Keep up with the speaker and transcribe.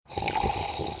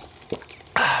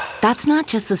That's not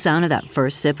just the sound of that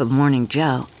first sip of Morning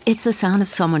Joe. It's the sound of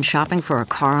someone shopping for a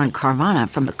car on Carvana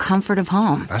from the comfort of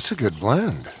home. That's a good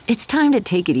blend. It's time to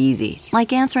take it easy,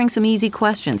 like answering some easy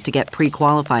questions to get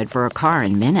pre-qualified for a car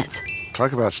in minutes.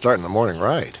 Talk about starting the morning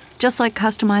right. Just like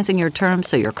customizing your terms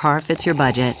so your car fits your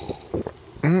budget.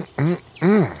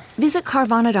 Visit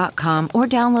Carvana.com or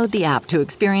download the app to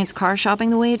experience car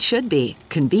shopping the way it should be.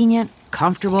 Convenient,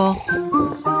 comfortable.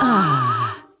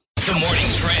 The morning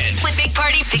trend With Big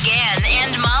Party began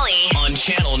and Molly. on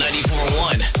Channel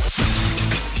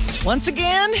 94.1. Once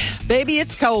again, baby,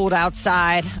 it's cold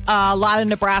outside. A lot of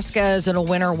Nebraska is in a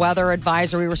winter weather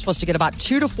advisory. We're supposed to get about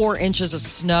 2 to 4 inches of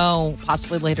snow,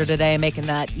 possibly later today, making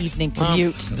that evening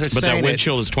commute. But that wind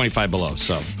chill is 25 below,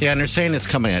 so. Yeah, and they're saying it's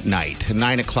coming at night.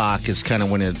 9 o'clock is kind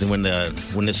of when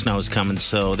the snow is coming,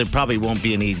 so there probably won't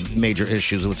be any major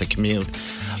issues with the commute.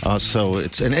 So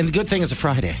it's and the good thing it's a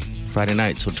Friday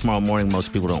night. So tomorrow morning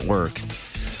most people don't work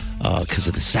because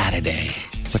of the Saturday.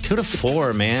 But 2 to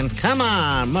 4, man, come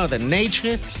on, Mother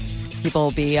Nature. People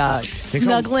will be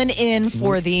snuggling in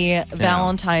for the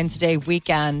Valentine's Day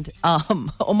weekend.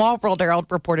 Omaha World Herald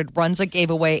reported Runza gave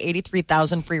away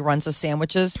 83,000 free Runza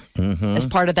sandwiches as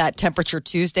part of that Temperature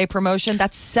Tuesday promotion.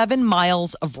 That's 7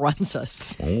 miles of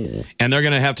Runzas. And they're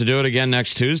going to have to do it again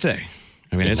next Tuesday.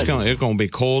 I mean, it's going to be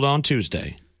cold on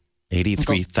Tuesday.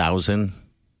 83,000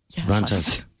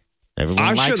 Runzas. Everyone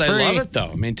I'm sure likes they free. love it, though.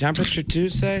 I mean, Temperature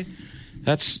Tuesday,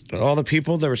 that's all the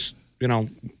people that were,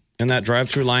 in that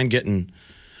drive-through line getting,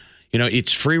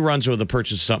 it's free runs with the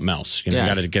purchase of something else. You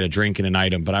got to get a drink and an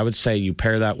item. But I would say you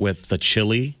pair that with the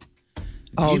chili.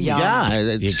 Oh,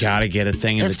 Yeah, You got to get a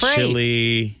thing of the It's free.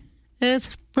 chili. it's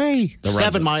free. The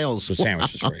 7 Runza. miles. The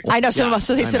sandwich is free. I know some of us.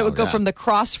 So they I said it know would go that. from the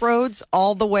crossroads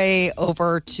all the way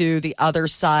over to the other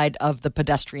side of the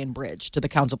pedestrian bridge, to the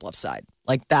Council Bluff side.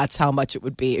 Like that's how much it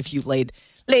would be if you laid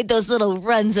those little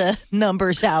Runza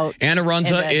numbers out. And a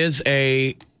Runza And then- is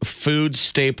a food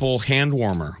staple hand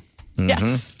warmer.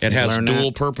 Yes. It has Learn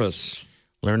dual that. purpose.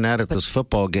 Learn that at those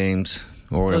football games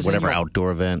or Those whatever in your-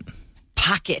 outdoor event.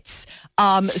 Pockets.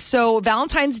 So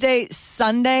Valentine's Day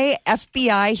Sunday,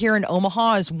 FBI here in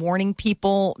Omaha is warning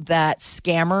people that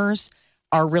scammers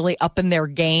are really up in their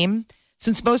game.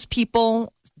 Since most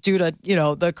people, due to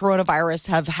the coronavirus,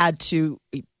 have had to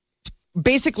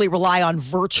basically rely on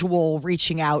virtual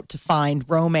reaching out to find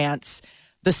romance,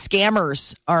 the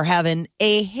scammers are having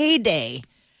a heyday.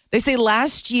 They say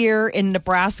last year in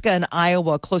Nebraska and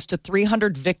Iowa, close to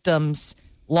 300 victims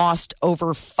lost over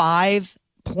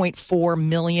 $5.4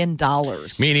 million.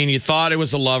 Meaning you thought it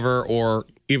was a lover, or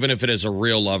even if it is a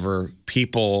real lover,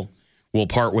 people will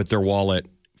part with their wallet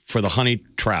for the honey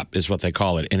trap, is what they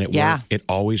call it. And it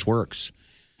always works.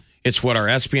 It's what our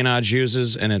espionage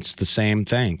uses, and it's the same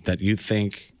thing that you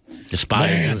think. The spies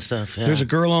Man, and stuff. Yeah. There's a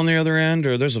girl on the other end,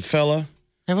 or there's a fella.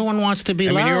 Everyone wants to be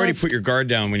I loved. mean, you already put your guard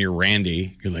down when you're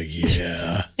Randy. You're like,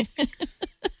 yeah.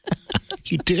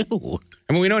 You do.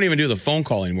 I mean, we don't even do the phone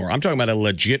call anymore. I'm talking about a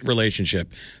legit relationship.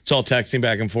 It's all texting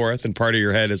back and forth, and part of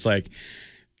your head is like,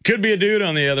 could be a dude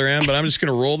on the other end, but I'm just going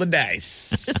to roll the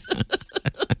dice.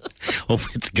 Hope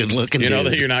it's good looking. You know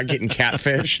dude. that you're not getting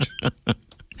catfished?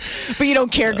 But you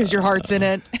don't care because your heart's in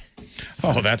it.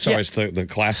 Oh, that's always the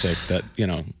classic that,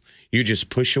 you just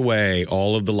push away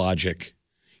all of the logic.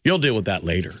 You'll deal with that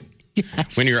later.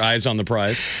 Yes. When your eye's on the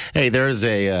prize. Hey, there's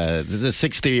the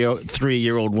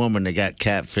 63-year-old woman that got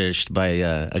catfished by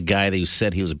a guy that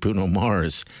said he was Bruno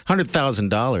Mars.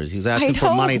 $100,000. He was asking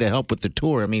for money to help with the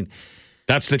tour. I mean,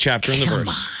 that's the chapter in the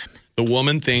verse. The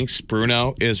woman thinks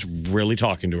Bruno is really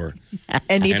talking to her.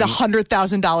 And needs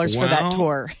 $100,000 for that Well,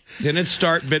 tour. Didn't it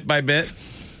start bit by bit?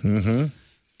 Mm-hmm.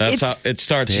 That's how it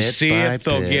starts. You Bit see by if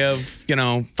they'll bit. give,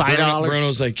 $5.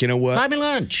 Bruno's like, you know what? buy me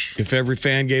lunch. If every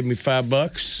fan gave me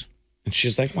 $5, and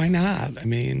she's like, why not? I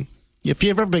mean, If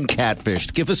you've ever been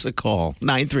catfished, give us a call.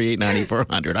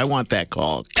 938-9400. I want that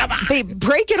call. Come on. They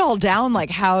break it all down, like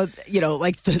how,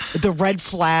 like the red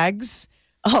flags.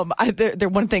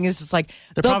 One thing is, it's like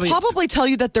they'll probably tell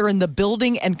you that they're in the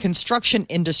building and construction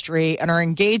industry and are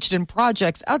engaged in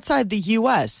projects outside the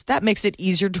U.S. That makes it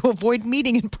easier to avoid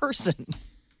meeting in person.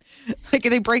 Like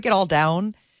they break it all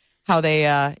down, how they,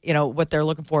 what they're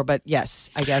looking for. But yes,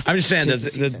 I guess I'm just saying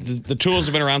tis the that season. the tools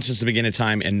have been around since the beginning of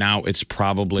time, and now it's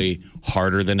probably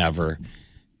harder than ever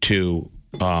to,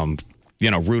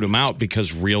 root them out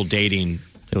because real dating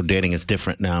is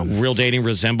different now. Real dating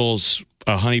resembles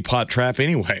a honeypot trap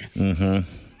anyway.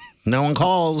 No one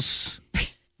calls.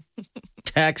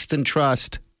 Text and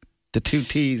trust. The 2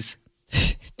 T's.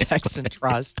 Text and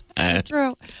trust. So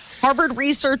true. Harvard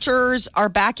researchers are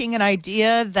backing an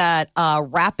idea that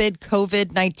rapid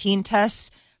COVID-19 tests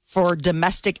for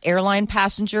domestic airline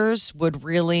passengers would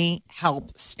really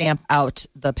help stamp out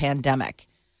the pandemic.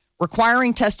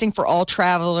 Requiring testing for all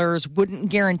travelers wouldn't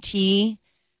guarantee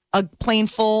a plane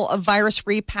full of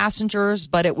virus-free passengers,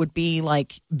 but it would be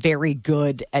like very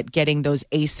good at getting those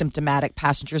asymptomatic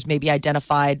passengers maybe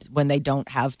identified when they don't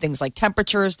have things like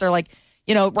temperatures. They're like,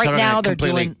 right now they're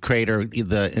doing crater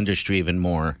the industry even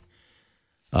more.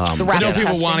 The rapid people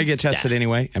testing. want to get tested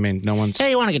anyway. I mean, no one's. Yeah,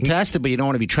 you want to get tested, but you don't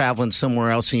want to be traveling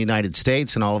somewhere else in the United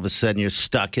States, and all of a sudden you're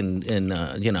stuck in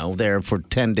there for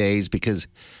 10 days because,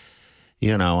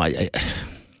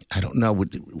 I don't know.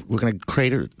 We're going to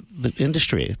crater the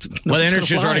industry. The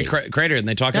industry's already cratered, and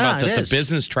they talk about that the is.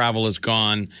 business travel is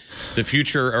gone. The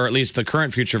future, or at least the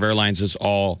current future of airlines, is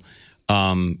all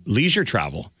leisure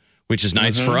travel, which is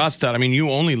nice for us. That you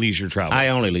only leisure travel. I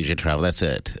only leisure travel. That's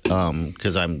it.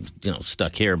 Because I'm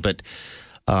stuck here. But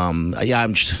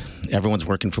everyone's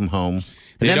working from home.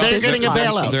 They're getting a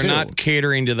bailout. They're not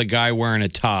catering to the guy wearing a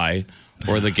tie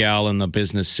or the gal in the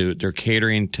business suit. They're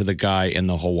catering to the guy in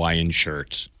the Hawaiian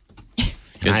shirt.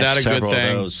 Is that a good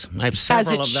thing? I have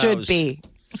several of those. As it should be.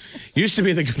 Used to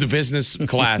be the business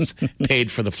class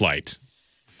paid for the flight.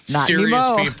 Not serious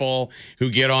anymore. people who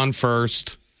get on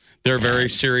first. They're very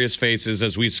serious faces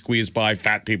as we squeeze by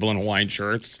fat people in Hawaiian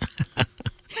shirts.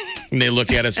 And they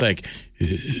look at us like,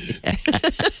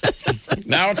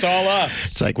 now it's all us.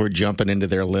 It's like we're jumping into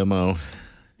their limo.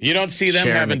 You don't see them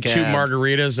Sharing having the 2 cab.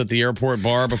 margaritas at the airport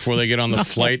bar before they get on the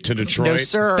flight to Detroit. No,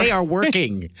 sir. They are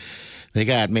working. They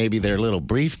got maybe their little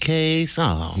briefcase.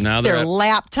 Oh, Now Their they're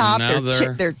laptop. now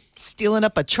They're stealing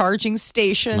up a charging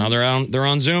station. now they're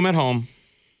on Zoom at home.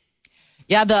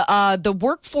 Yeah, the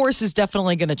workforce is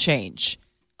definitely going to change.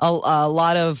 A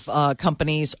lot of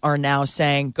companies are now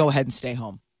saying, go ahead and stay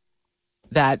home.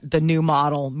 That the new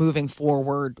model moving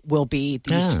forward will be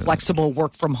these flexible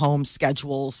work from home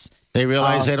schedules. they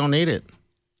realize they don't need it.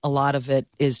 A lot of it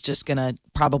is just going to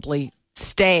probably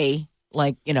stay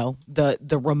like,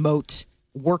 the remote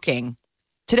working.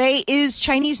 Today is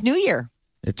Chinese New Year.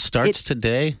 It starts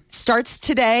today. Starts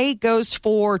today, goes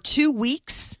for 2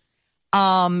 weeks.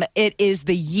 It is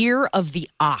the year of the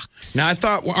ox. Now I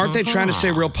thought, aren't they trying to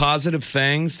say real positive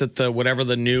things that whatever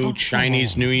the new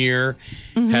Chinese New Year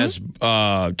has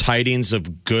tidings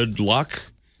of good luck?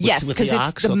 Yes, with the because it's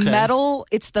ox? the Okay. metal.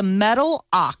 It's the metal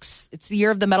ox. It's the year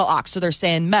of the metal ox. So they're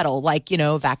saying metal, like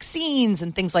vaccines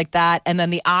and things like that. And then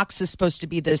the ox is supposed to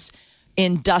be this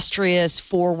industrious,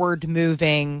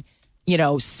 forward-moving,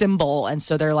 symbol. And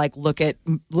so they're like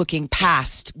looking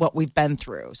past what we've been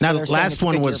through. So Now, they're the saying last it's a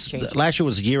one good year was of change. last year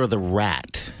was Year of the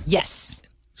Rat, Yes.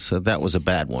 so that was a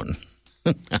bad one.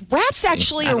 Rat's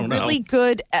actually a don't know. really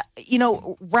good,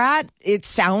 rat, it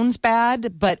sounds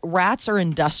bad, but rats are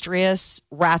industrious.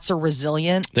 Rats are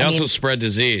resilient. They also spread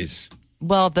disease.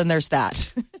 Well, then there's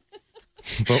that.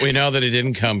 But we know that it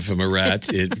didn't come from a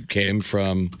rat. It came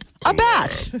from A bat.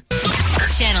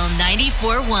 Channel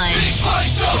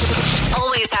 94.1.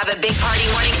 Always have a Big Party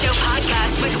Morning Show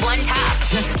podcast with one tap.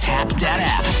 Just tap that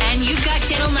app. And you've got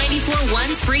Channel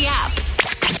 94.1's free app.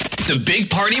 The Big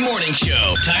Party Morning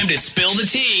Show. Time to spill the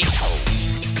tea.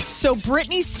 So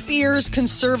Britney Spears'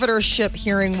 conservatorship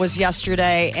hearing was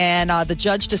yesterday, and the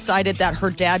judge decided that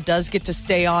her dad does get to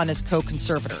stay on as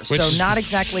co-conservator. Which So is- not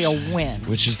exactly a win.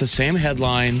 which is the same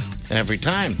headline Every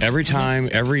time.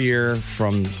 every year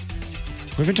from.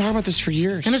 We've been talking about this for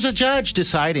years. And as a judge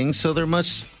deciding, so there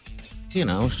must,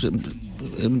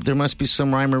 there must be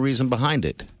some rhyme or reason behind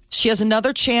it. She has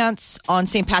another chance on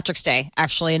St. Patrick's Day.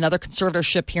 Actually, another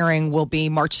conservatorship hearing will be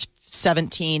March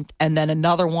 17th, and then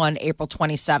another one April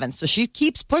 27th. So she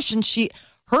keeps pushing.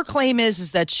 Her claim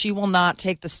is that she will not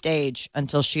take the stage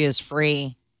until she is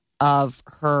free of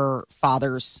her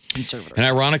father's conservatorship. And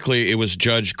ironically, it was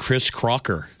Judge Chris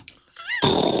Crocker.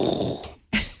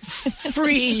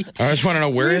 Free. I just want to know,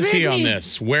 where is he on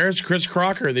this? Where's Chris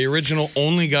Crocker, the original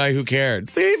only guy who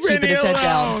cared? Leave Keeping his head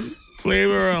down. alone. Leave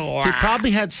her alone. He probably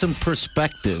had some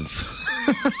perspective.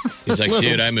 He's like,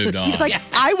 dude, I moved on. He's like,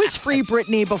 I was free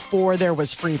Britney before there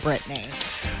was free Britney.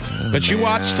 But you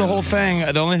watched the whole thing.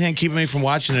 The only thing keeping me from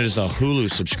watching it is a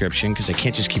Hulu subscription because I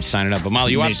can't just keep signing up. But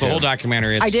Molly, you watched the too. whole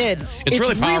documentary. I did. It's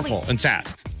really powerful and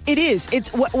sad. It is.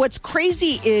 It's what's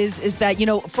crazy is that,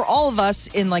 for all of us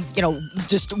in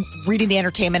just reading the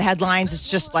entertainment headlines,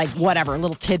 it's just like whatever,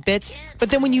 little tidbits.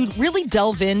 But then when you really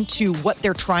delve into what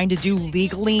they're trying to do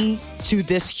legally to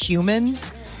this human,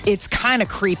 it's kind of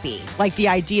creepy. Like the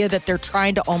idea that they're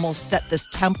trying to almost set this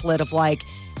template of like,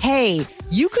 hey,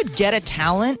 you could get a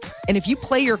talent, and if you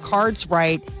play your cards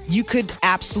right, you could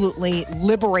absolutely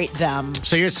liberate them.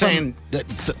 So you're saying that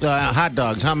hot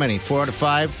dogs, how many? 4 out of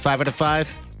 5? 5 out of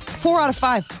 5? 4 out of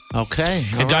 5. Okay.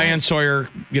 And Diane Sawyer,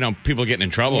 people getting in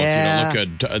trouble Yeah. if you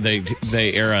don't look good.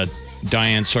 They air a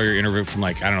Diane Sawyer interview from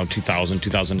 2000,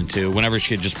 2002, whenever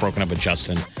she had just broken up with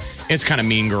Justin. It's kind of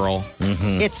Mean Girl.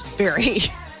 It's very.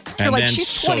 You're like,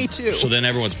 she's 22. So then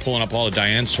everyone's pulling up all of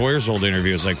Diane Sawyer's old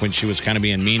interviews, like when she was kind of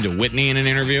being mean to Whitney in an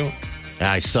interview.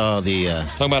 I saw the.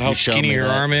 Talking about how skinny her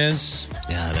arm is.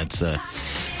 Yeah, that's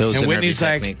those. And Whitney's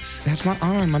techniques. like, "That's my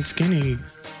arm. I'm skinny."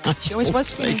 She always was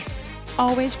skinny.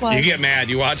 Always was. You get mad.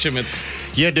 You watch him.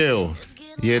 You do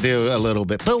a little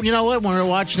bit. But you know what? When we were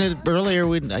watching it earlier,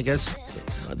 I guess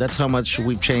that's how much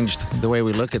we've changed the way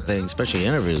we look at things, especially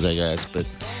interviews. I guess, but.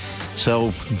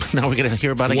 So now we're going to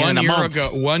hear about it again in a month.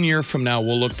 1 year from now,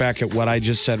 we'll look back at what I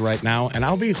just said right now, and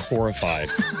I'll be horrified.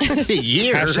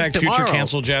 Hashtag future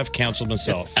cancel Jeff, canceled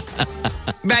myself.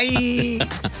 Bye.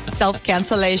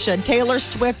 Self-cancellation. Taylor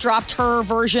Swift dropped her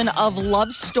version of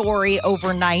Love Story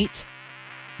overnight.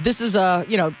 This is a,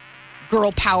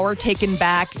 girl power taken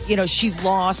back. She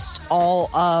lost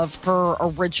all of her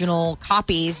original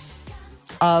copies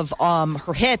of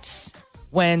her hits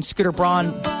when Scooter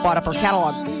Braun bought up her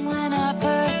catalog. When I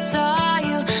first saw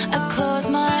you, I closed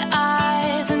my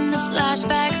eyes and the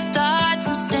flashback starts.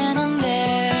 I'm standing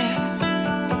there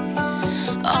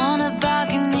on a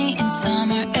balcony in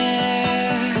summer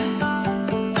air.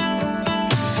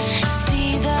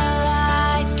 See the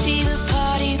lights, see the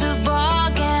party, the ball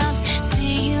gowns.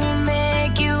 See you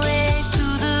make your way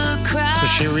through the crowd. So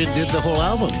she redid the whole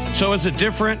album. So is it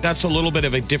different? That's a little bit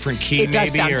of a different key, It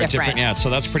does maybe, sound or different. Yeah. So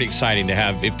that's pretty exciting to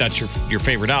have. If that's your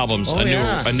favorite albums, a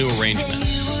new arrangement.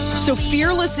 So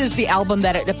Fearless is the album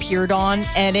that it appeared on,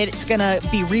 and it's going to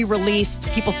be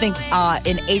re-released, people think,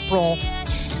 in April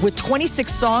with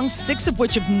 26 songs, 6 of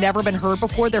which have never been heard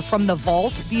before. They're from the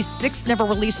vault. These 6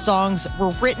 never-released songs were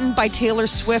written by Taylor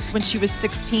Swift when she was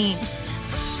 16.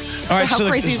 All right, how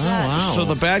crazy is that? wow. So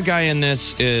the bad guy in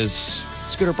this is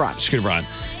Scooter Braun. Scooter Braun.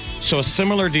 So a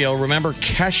similar deal. Remember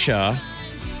Kesha,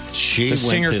 the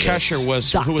singer Kesha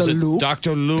was Dr. who was it? Luke.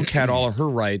 Dr. Luke had all of her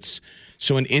rights.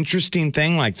 So an interesting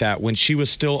thing like that, when she was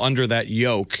still under that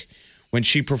yoke, when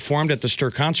she performed at the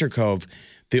Stir Concert Cove,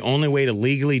 the only way to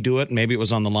legally do it, maybe it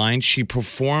was on the line,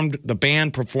 the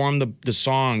band performed the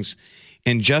songs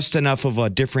in just enough of a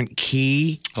different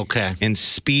key and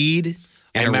speed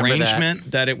and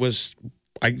arrangement that it was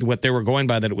what they were going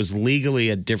by, that it was legally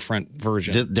a different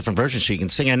version. Different version she can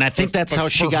sing. And I think that's how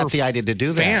she got the idea to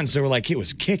do that. Fans, they were like, it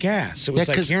was kick-ass. It was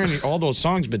like hearing all those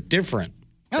songs, but different.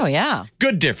 Oh, yeah.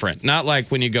 Good different. Not like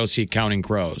when you go see Counting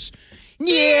Crows.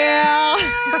 Yeah.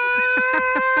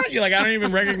 You're like, I don't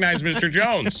even recognize Mr.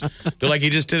 Jones. They're like, he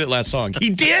just did it last song. He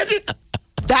did?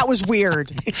 That was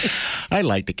weird. I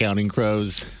like the Counting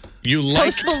Crows. You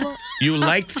liked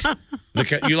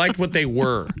what they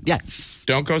were. Yes.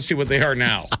 Don't go see what they are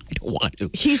now. I don't want to.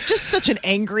 He's just such an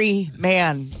angry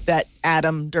man, that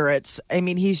Adam Duritz. I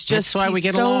mean, he's just. That's why we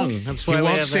get along. That's why He we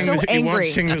won't have sing. so He won't angry.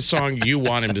 sing the song you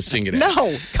want him to sing it.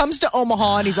 No, comes to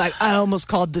Omaha and he's like, I almost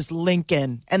called this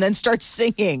Lincoln, and then starts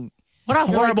singing. What a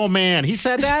horrible man. He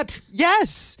said that?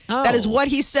 Yes, Oh. that is what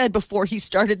he said before he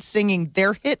started singing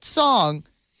their hit song,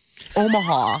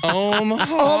 Omaha.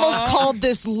 Almost called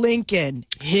this Lincoln.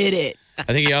 Hit it. I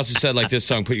think he also said, like, this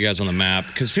song put you guys on the map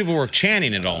because people were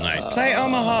chanting it all night. Play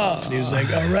Omaha. And he was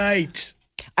like, all right.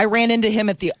 I ran into him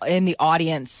in the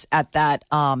audience at that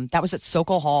was at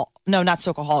Sokol Hall. No, not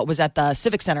Sokol Hall. It was at the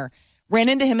Civic Center. Ran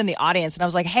into him in the audience and I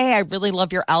was like, hey, I really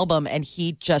love your album. And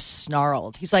he just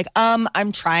snarled. He's like, I'm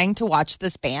trying to watch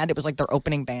this band. It was like their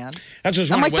opening band. That's just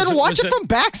I'm like, then watch it from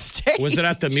backstage. Was it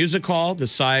at the music hall, the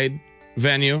side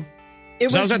venue? It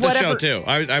was I was at whatever. the show, too.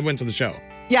 I went to the show.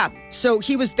 Yeah. So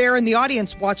he was there in the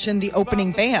audience watching the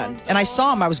opening band. And I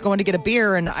saw him. I was going to get a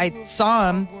beer and I saw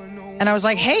him. And I was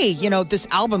like, hey, this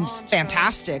album's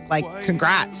fantastic. Like,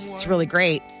 congrats. It's really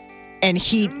great. And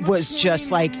he was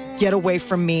just like, get away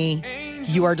from me.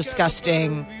 You are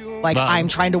disgusting. Like, I'm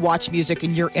trying to watch music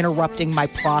and you're interrupting my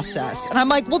process. And I'm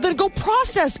like, well, then go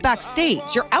process backstage.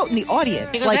 You're out in the audience.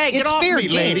 He goes, like, hey, it's get off fair me,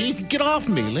 game. lady. Get off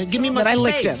me. Give me my But I space.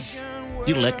 licked him.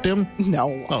 You licked him?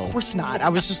 No, Oh. of course not. I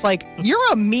was just like,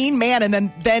 you're a mean man. And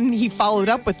then he followed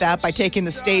up with that by taking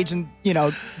the stage and,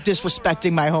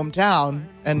 disrespecting my hometown.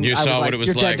 And You I was saw like, what it was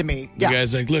you're like. dead to me. You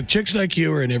guys like, look, chicks like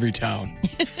you are in every town.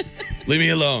 Leave me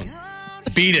alone.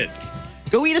 Beat it.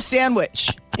 Go eat a sandwich.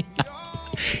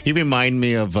 You remind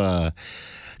me of,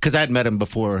 because I had met him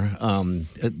before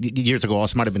years ago.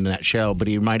 Also, might have been in that show, but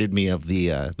he reminded me of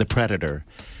the Predator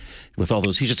with all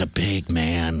those. He's just a big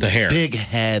man, The hair. big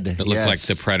head. It looked like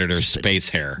the Predator's space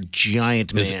hair.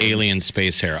 Giant His man. alien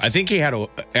space hair. I think he had a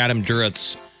Adam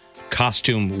Duritz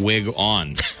costume wig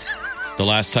on The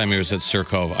last time he was at Sir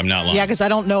Cove, I'm not lying. Yeah, because I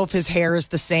don't know if his hair is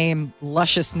the same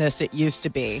lusciousness it used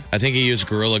to be. I think he used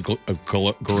Gorilla Glue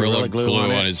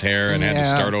on his hair and had to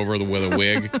start over with a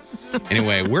wig.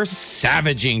 Anyway, we're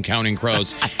savaging Counting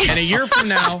Crows. And a year from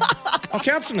now, I'll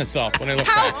cancel myself when I look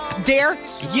back. How dare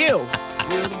you? All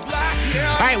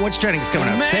right, what's trending is coming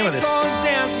up. Stay with us.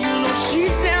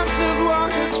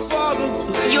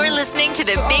 You're listening to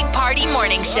the Big Party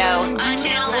Morning Show on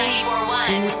Channel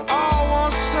 94.1.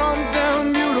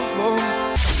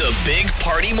 The Big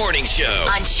Party Morning Show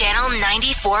On Channel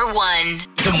 94.1.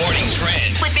 The Morning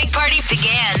Trend With Big Party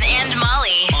began and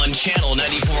Molly. on Channel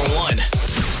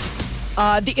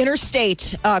 94.1. The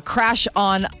interstate crash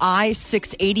on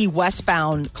I-680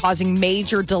 westbound causing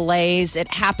major delays. It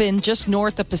happened just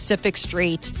north of Pacific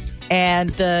Street, and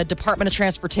the Department of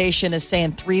Transportation is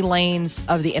saying 3 lanes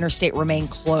of the interstate remain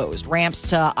closed. Ramps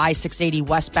to I-680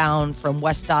 westbound from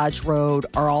West Dodge Road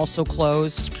are also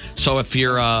closed. So if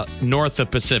you're north of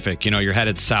Pacific, you're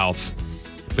headed south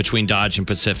between Dodge and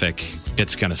Pacific,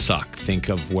 it's going to suck. Think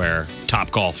of where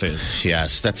Topgolf is.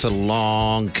 Yes, that's a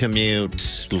long commute.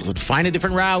 Find a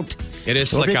different route. It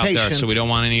is We'll slick be out there, patient. so we don't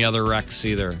want any other wrecks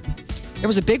either. There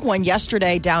was a big one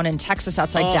yesterday down in Texas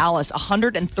outside Dallas.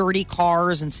 130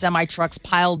 cars and semi-trucks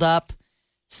piled up.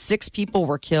 6 people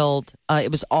were killed.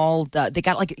 It was all, they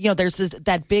got there's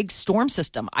that big storm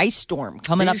system, ice storm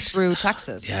coming up through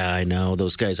Texas. Yeah, I know.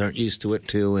 Those guys aren't used to it,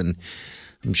 too. And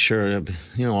I'm sure,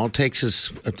 all it takes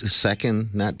is a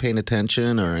second not paying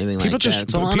attention or anything like that.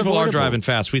 It's all People are unavoidable. driving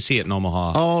fast. We see it in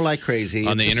Omaha. Oh, like crazy.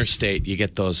 On It's the just- interstate, you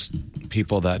get those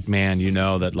people that,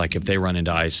 that like if they run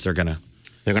into ice, they're gonna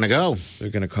go.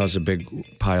 cause a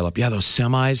big pile up. Yeah, those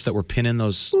semis that were pinning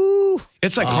those.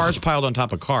 It's like cars piled on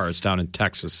top of cars down in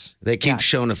Texas. They keep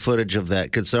showing the footage of that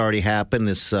because it's already happened.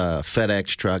 This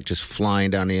FedEx truck just flying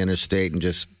down the interstate and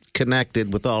just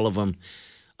connected with all of them.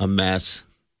 A mess.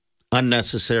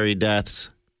 Unnecessary deaths.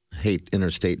 I hate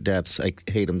interstate deaths. I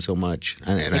hate them so much.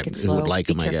 And Take it I slow. would like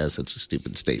Be them, I careful. guess. It's a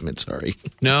stupid statement. Sorry.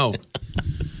 No,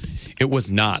 it was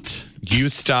not. You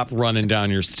stop running down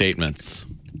your statements.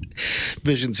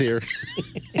 Vision's here.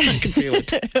 I can feel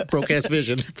it. Broke ass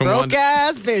vision. Broke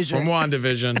ass vision. From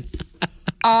WandaVision.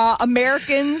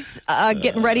 Americans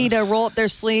getting ready to roll up their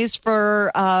sleeves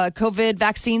for COVID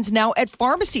vaccines now at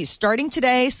pharmacies. Starting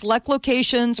today, select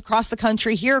locations across the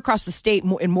country, here across the state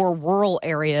in more rural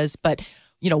areas. But,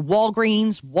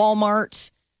 Walgreens,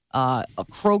 Walmart,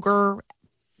 Kroger,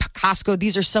 Costco,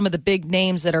 these are some of the big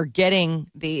names that are getting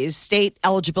these state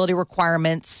eligibility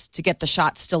requirements to get the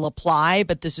shot still apply.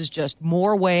 But this is just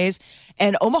more ways.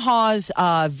 And Omaha's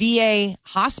VA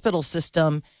hospital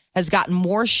system has gotten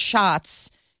more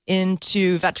shots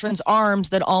into veterans' arms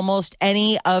than almost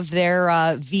any of their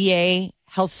VA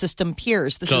health system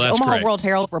peers. This So is that's Omaha great. World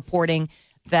Herald reporting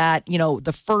that,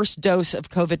 the first dose of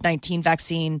COVID-19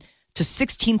 vaccine to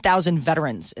 16,000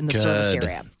 veterans in the service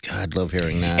area. God, love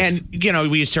hearing that. And,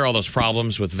 we used to hear all those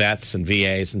problems with vets and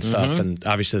VAs and stuff. And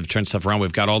obviously, they've turned stuff around.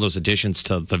 We've got all those additions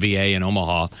to the VA in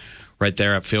Omaha right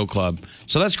there at Field Club.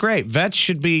 So that's great. Vets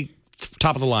should be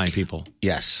top of the line, people.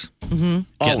 yes. Getting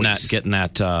Always.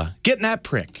 that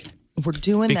prick. We're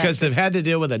doing Because that. they've had to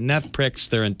deal with enough pricks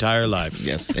their entire life.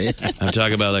 Yes. I'm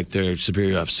talking about like their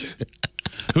superior officer.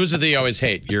 Who's it that you always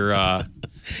hate? You're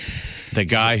the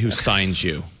guy who signs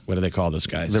you. What do they call those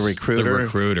guys? The recruiter. The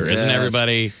recruiter. Isn't Yes.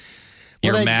 everybody?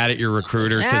 You're Well, they- mad at your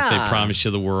recruiter because they Yeah. promise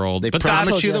you the world. They but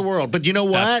promise you the world. But you know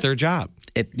what? That's their job.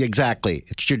 Exactly.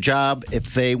 It's your job.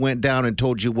 If they went down and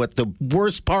told you what the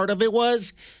worst part of it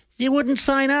was, you wouldn't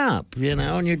sign up,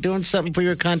 and you're doing something for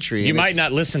your country. You and might it's-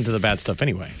 not listen to the bad stuff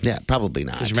anyway. Yeah, probably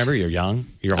not. Because remember, you're young.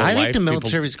 Your whole I life. think the people-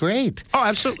 military's great. Oh,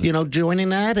 absolutely. Joining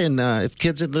that, and if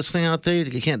kids are listening out there,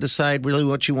 you can't decide really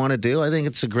what you want to do. I think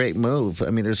it's a great move. I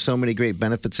mean, there's so many great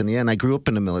benefits in the end. I grew up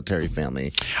in a military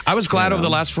family. I was glad over the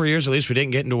last 4 years, at least, we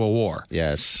didn't get into a war.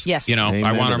 Yes. Yes. Amen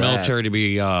I want to our that. military to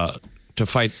be to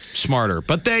fight smarter.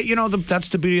 But they, that's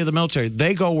the beauty of the military.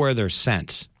 They go where they're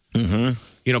sent. Mm-hmm.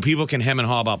 People can hem and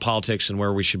haw about politics and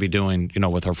where we should be doing,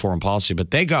 with our foreign policy,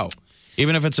 but they go.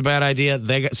 Even if it's a bad idea,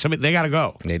 they got to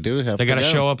go. They do have They to got to go.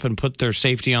 show up and put their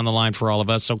safety on the line for all of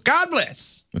us. So God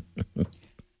bless.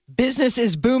 Business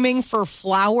is booming for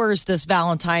flowers this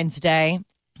Valentine's Day.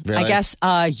 Really? I guess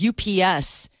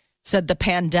UPS said the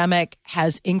pandemic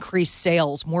has increased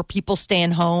sales. More people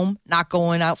staying home, not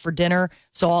going out for dinner.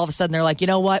 So all of a sudden they're like, you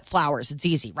know what? Flowers, it's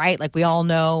easy, right? Like we all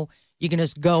know you can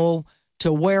just go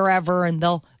to wherever and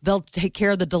they'll take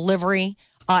care of the delivery.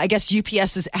 I guess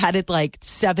UPS has added like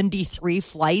 73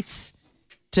 flights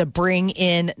to bring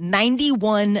in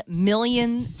 91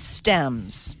 million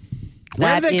stems.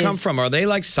 Where do That they come is- from? Are they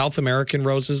like South American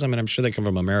roses? I mean, I'm sure they come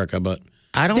from America, but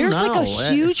I don't know. There's like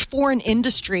a huge foreign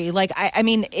industry. Like, I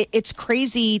mean, it's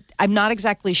crazy. I'm not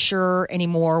exactly sure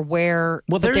anymore where.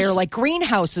 Well, but they're like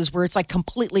greenhouses where it's like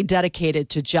completely dedicated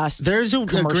to just. There's a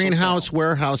greenhouse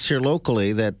warehouse here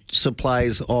locally that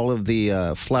supplies all of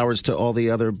the flowers to all the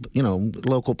other,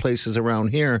 local places around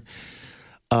here.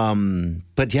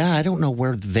 But yeah, I don't know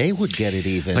where they would get it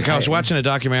even. Like I was watching a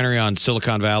documentary on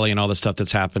Silicon Valley and all the stuff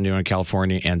that's happened in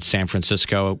California and San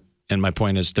Francisco. And my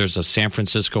point is there's a San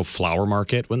Francisco flower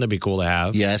market. Wouldn't that be cool to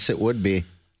have? Yes, it would be.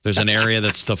 There's an area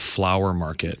that's the flower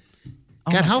market.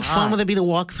 God, how fun would it be to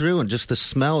walk through and just the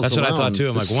smells That's alone. What I thought too.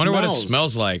 I'm like, I wonder what it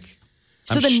smells like.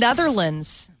 So the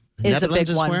Netherlands is a big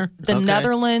one. Where? The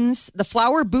Netherlands, the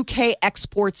flower bouquet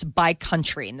exports by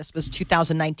country. And this was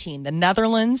 2019. The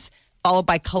Netherlands, followed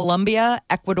by Colombia,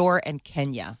 Ecuador, and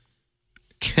Kenya.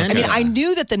 I mean, I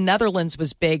knew that the Netherlands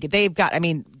was big. They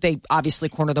obviously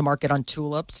corner the market on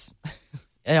tulips.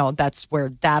 That's where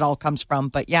that all comes from.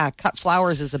 But yeah, cut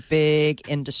flowers is a big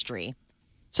industry.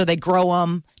 So they grow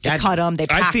them, they cut them, they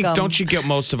pack them. Don't you get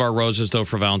most of our roses, though,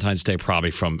 for Valentine's Day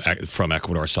probably from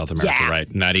Ecuador, South America,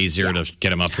 right? Not easier to get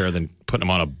them up here than putting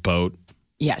them on a boat?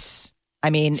 Yes.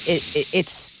 I mean,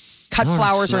 it's cut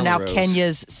flowers are now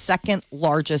Kenya's second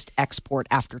largest export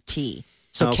after tea.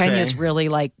 So Kenya's really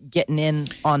like getting in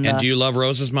on And do you love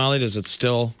roses, Molly? Does it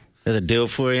still? Does it do it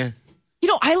for you?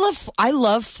 I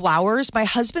love flowers. My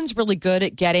husband's really good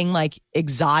at getting like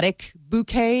exotic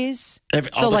bouquets.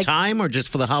 All the time or just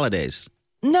for the holidays?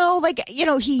 No,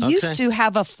 he used to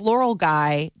have a floral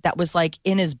guy that was like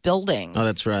in his building. Oh,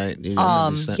 that's right. He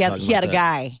had a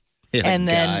guy.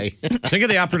 Think of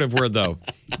the operative word though.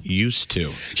 Used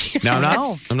to. Now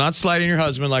I'm not sliding your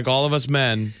husband like all of us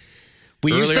men.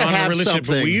 We used to have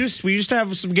something. But we used to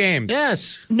have some games.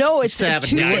 Yes. No, it's two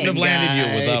things. Wouldn't have landed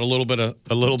you without a little bit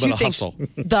of hustle.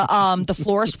 The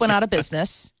florist went out of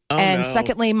business.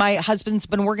 Secondly, my husband's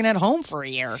been working at home for a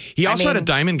year. He also had a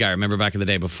diamond guy, remember back in the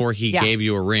day, before he gave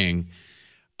you a ring.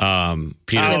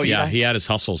 Peter, he had his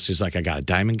hustles. He's like, I got a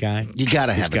diamond guy. You got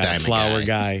to have a diamond flower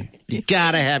guy. You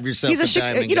got to have yourself a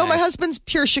diamond guy. My husband's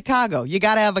pure Chicago. You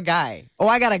got to have a guy. Oh,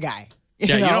 I got a guy. You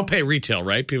don't pay retail,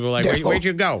 right? People are like, where'd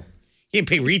you go? You didn't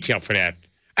pay retail for that.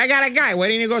 I got a guy. Why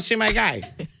didn't you go see my guy?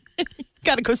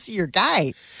 Got to go see your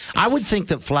guy. I would think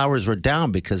that flowers were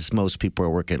down because most people are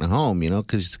working at home,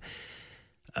 because...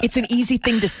 it's an easy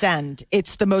thing to send.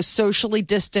 It's the most socially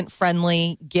distant,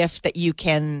 friendly gift that you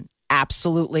can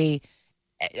absolutely...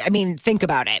 I mean, think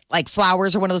about it. Like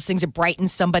flowers are one of those things that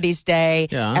brightens somebody's day.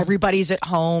 Yeah. Everybody's at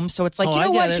home. So it's like, you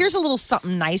know what? Here's a little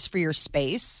something nice for your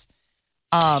space.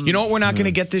 You know what we're not going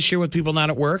to get this year with people not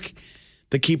at work?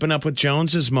 The Keeping Up with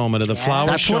Joneses moment of the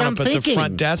flowers showing up at the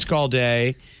front desk all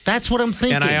day. That's what I'm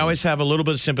thinking. And I always have a little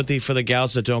bit of sympathy for the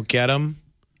gals that don't get them.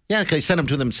 Yeah, because they send them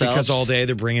to themselves. Because all day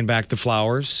they're bringing back the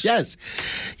flowers. Yes.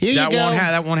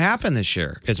 That won't happen this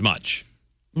year as much.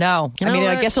 No.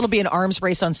 I guess it'll be an arms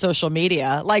race on social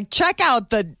media. Like, check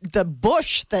out the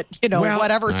bush that,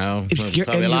 whatever. No,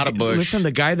 probably a lot of bush. Listen,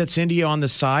 the guy that's into you on the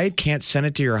side can't send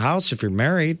it to your house if you're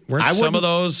married. Weren't some of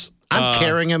those... I'm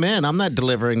carrying them in. I'm not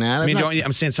delivering that.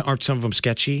 I'm saying, aren't some of them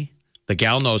sketchy? The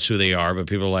gal knows who they are, but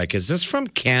people are like, is this from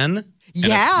Ken? And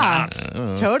yeah,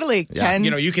 totally. Yeah.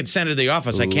 You can send it to the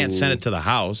office. I can't send it to the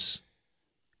house.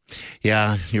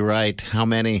 Yeah, you're right. How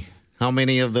many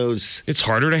of those? It's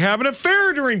harder to have an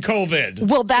affair during COVID.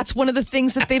 Well, that's one of the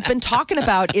things that they've been talking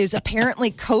about is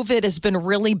apparently COVID has been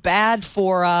really bad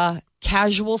for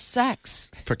casual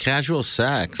sex. For casual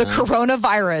sex. The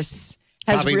coronavirus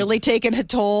has really taken a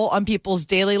toll on people's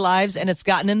daily lives, and it's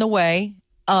gotten in the way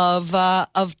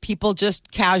of people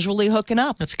just casually hooking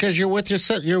up. That's because you're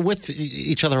with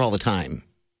each other all the time.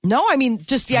 No, I mean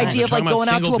just the idea of like going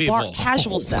out to a bar,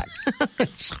 casual sex.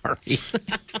 Sorry.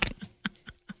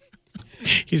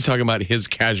 He's talking about his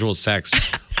casual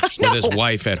sex with his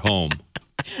wife at home.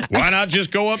 Why not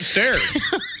just go upstairs?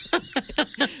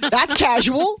 That's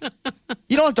casual.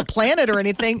 You don't have to plan it or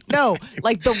anything. No,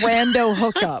 like the rando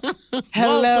hookup.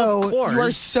 Hello, well, of course. You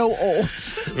are so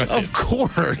old. Right. Of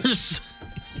course.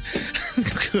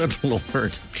 Good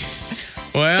Lord.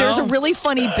 Well, there's a really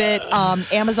funny bit.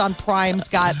 Amazon Prime's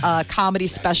got a comedy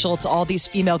special. It's all these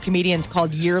female comedians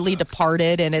called Yearly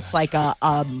Departed, and it's like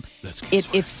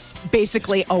it's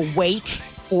basically a wake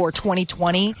for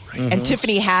 2020. Mm-hmm. And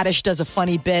Tiffany Haddish does a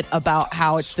funny bit about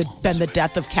how it's been the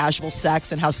death of casual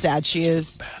sex and how sad she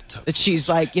is that she's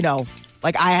like,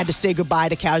 like I had to say goodbye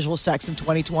to casual sex in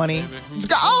 2020. It's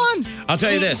gone. I'll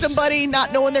tell you Meeting this: somebody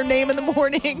not knowing their name in the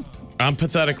morning. I'm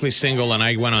pathetically single, and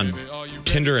I went on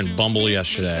Tinder and Bumble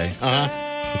yesterday.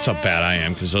 That's how bad I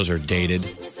am because those are dated.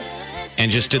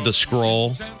 And just did the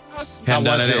scroll. Hadn't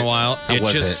done was it in it? a while. How It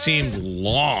was just it? seemed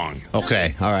long.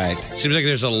 Okay, all right. Seems like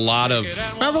there's a lot of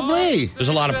Probably.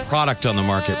 product on the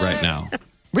market right now.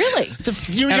 Really?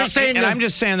 You're saying and I'm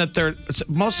just saying that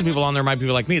most of the people on there might be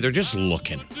like me. They're just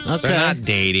looking. Okay. They're not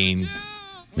dating.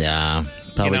 Yeah,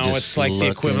 probably You know, just it's like the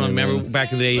looking equivalent. and Remember then-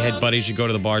 back in the day, you had buddies, you go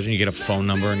to the bars and you get a phone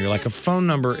number, and you're like, a phone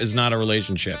number is not a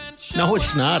relationship. No,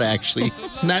 it's not actually.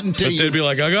 Not until But they'd be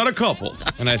like, I got a couple.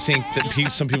 And I think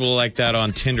that some people are like that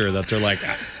on Tinder, that they're like,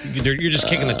 you're just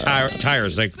kicking the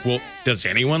tires. Like, well, does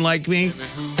anyone like me?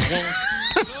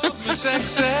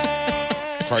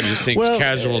 Probably just thinks Well,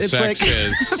 casual it's sex like-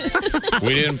 is,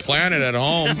 we didn't plan it at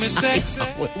home. It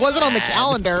wasn't on the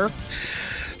calendar.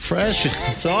 fresh.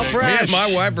 It's all Me fresh. and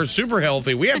my wife are super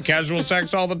healthy. We have casual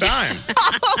sex all the time.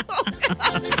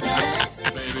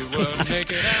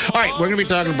 All right, we're going to be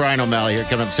talking to Brian O'Malley here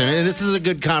coming up soon. And this is a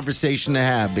good conversation to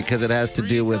have because it has to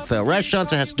do with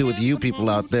restaurants. It has to do with you people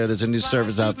out there. There's a new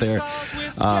service out there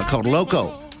called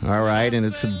Loco. All right, and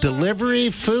it's a delivery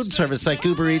food service like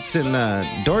Uber Eats and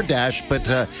DoorDash, but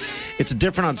it's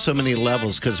different on so many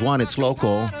levels because one, it's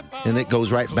local, and it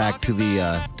goes right back to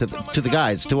the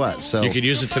guys, to us. So You could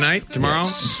use it tonight, tomorrow,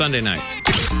 Yes. Sunday night.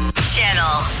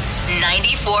 Channel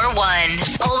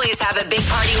 94.1. Always have a Big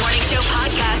Party Morning Show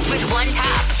podcast with one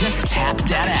tap. Just tap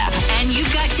that app. And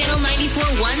you've got Channel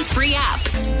 94.1's free app.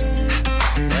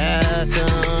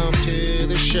 welcome to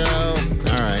the show.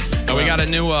 All right, We got a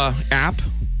new app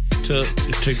to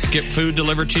get food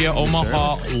delivered to you,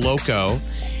 Omaha Loco.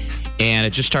 And it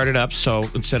just started up. So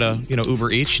instead of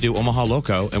Uber Eats, you do Omaha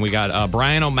Loco. And we got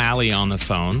Brian O'Malley on the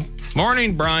phone.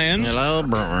 Morning, Brian. hello,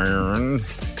 Brian.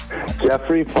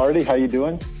 Jeffrey, Party, how you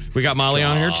doing? We got Molly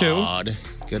on here too. God.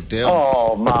 Good deal.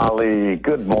 Oh, Molly,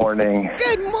 good morning.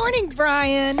 Good morning,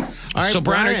 Brian. All right, So,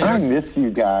 Brian, I miss you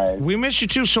guys. We miss you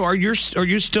too. So are you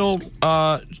still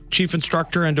chief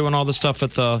instructor and doing all the stuff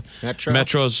at the Metro?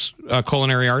 Metro's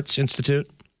Culinary Arts Institute?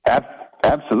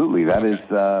 Absolutely. That is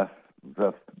the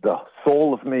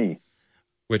soul of me.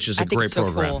 Which is I a think great it's so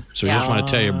program. cool. So we just want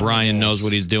to tell you, Brian knows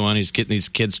what he's doing. He's getting these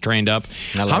kids trained up.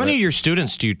 I love How many it. of your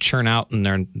students do you churn out and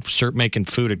they're making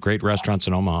food at great restaurants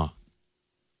in Omaha?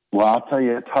 Well, I'll tell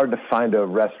you, it's hard to find a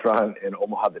restaurant in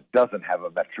Omaha that doesn't have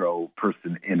a Metro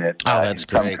person in it. Oh, that's in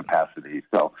some great. capacity.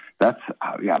 So that's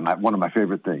one of my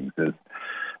favorite things is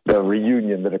the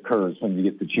reunion that occurs when you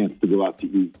get the chance to go out to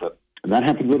eat. But that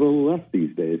happens a little less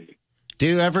these days. Do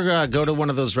you ever go to one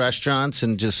of those restaurants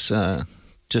and just to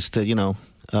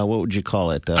what would you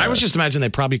call it? I was just imagining they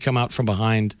probably come out from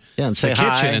behind and say the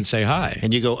hi. kitchen and say hi.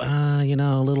 And you go, a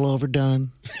little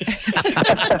overdone.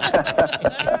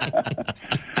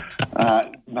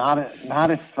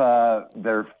 Not if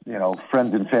their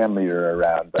friends and family are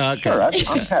around. But Okay. sure,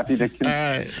 I'm happy to.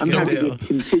 right. I'm Good happy deal. to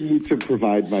continue to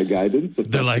provide my guidance. if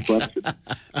They're that's the like- question.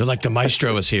 They're like, the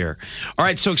maestro is here. All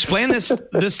right, so explain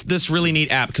this really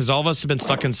neat app, because all of us have been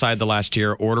stuck inside the last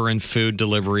year ordering food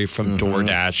delivery from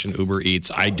DoorDash and Uber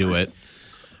Eats. I do it.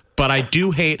 But I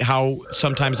do hate how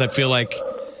sometimes I feel like,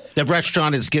 The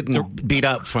restaurant is getting beat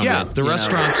up from it. the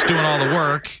restaurant's doing all the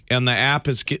work and the app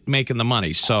is making the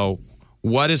money. So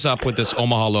what is up with this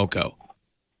Omaha Loco?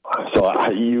 So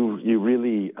you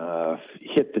really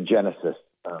hit the genesis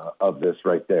of this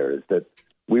right there. Is that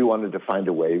we wanted to find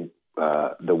a way.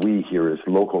 The we here is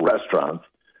local restaurants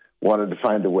wanted to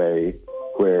find a way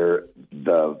where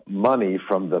the money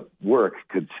from the work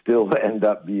could still end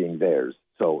up being theirs.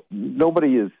 So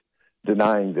nobody is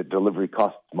denying that delivery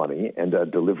costs money, and a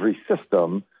delivery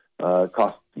system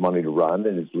costs money to run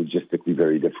and is logistically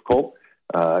very difficult.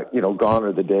 Gone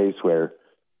are the days where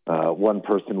one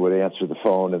person would answer the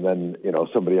phone and then,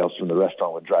 somebody else from the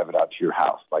restaurant would drive it out to your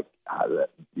house.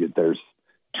 There's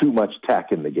too much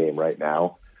tech in the game right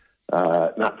now.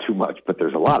 Not too much, but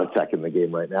there's a lot of tech in the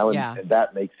game right now. And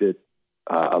that makes it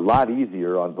a lot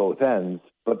easier on both ends,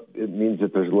 but it means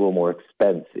that there's a little more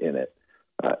expense in it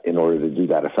in order to do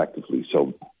that effectively.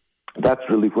 So that's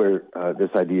really where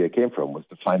this idea came from, was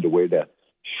to find a way to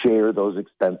share those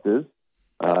expenses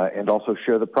and also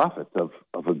share the profits of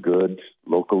a good,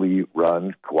 locally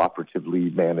run,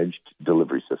 cooperatively managed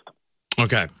delivery system.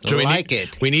 Okay. So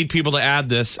it. We need people to add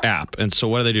this app. And so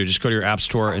what do they do? Just go to your app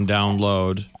store and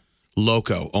download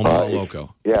Loco, Omaha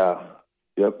Loco. Yeah.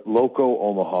 Yep.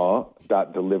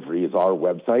 LocoOmaha.delivery is our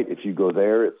website. If you go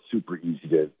there, it's super easy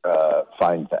to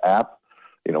find the app.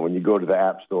 When you go to the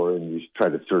app store and you try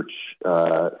to search,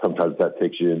 sometimes that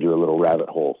takes you into a little rabbit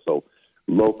hole. So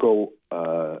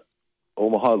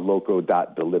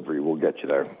Omahaloco.delivery will get you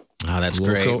there. Oh, that's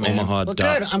great, man. Omaha. Well,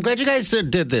 good. I'm glad you guys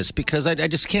did this because I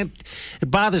just can't.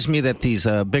 It bothers me that these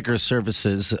bigger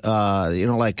services,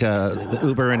 like the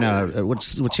Uber and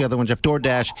what's the other one, Jeff?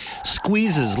 DoorDash,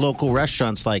 squeezes local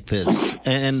restaurants like this,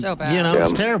 and So bad.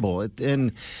 it's terrible.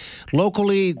 And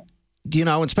locally,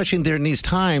 especially during these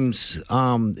times,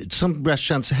 some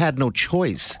restaurants had no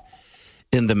choice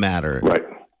in the matter. Right.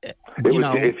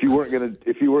 If you weren't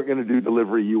gonna do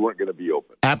delivery, you weren't gonna be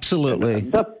open.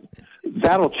 Absolutely.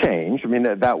 That'll change. I mean,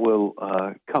 that will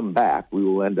come back. We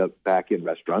will end up back in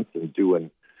restaurants and doing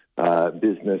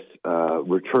business,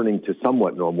 returning to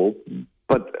somewhat normal.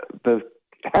 But the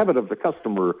habit of the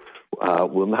customer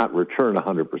will not return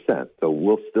 100%. So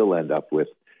we'll still end up with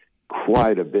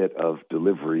quite a bit of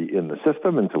delivery in the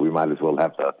system, and so we might as well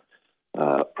have the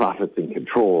profits and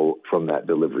control from that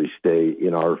delivery stay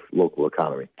in our local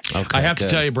economy. Okay, I have to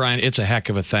tell you, Brian, it's a heck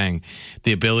of a thing.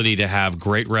 The ability to have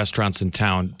great restaurants in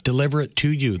town deliver it to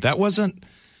you. That wasn't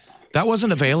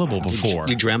available before.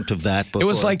 You dreamt of that before. It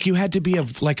was like you had to be a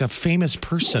famous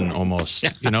person almost,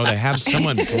 to have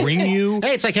someone bring you.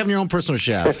 Hey, it's like having your own personal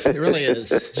chef. It really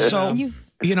is. So,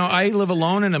 I live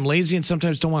alone and I'm lazy and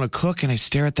sometimes don't want to cook. And I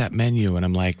stare at that menu and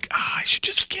I'm like, I should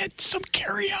just get some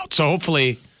carry out. So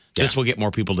hopefully this will get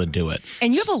more people to do it.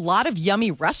 And you have a lot of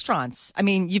yummy restaurants. I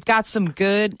mean, you've got some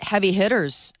good heavy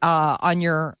hitters on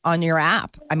your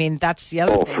app. I mean, that's the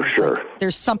other thing. For sure.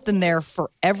 There's something there for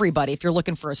everybody. If you're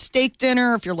looking for a steak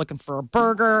dinner, if you're looking for a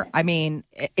burger, I mean,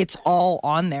 it's all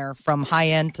on there from high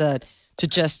end to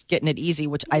just getting it easy,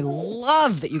 which I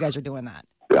love that you guys are doing that.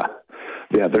 Yeah.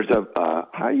 Yeah, there's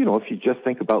if you just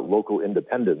think about local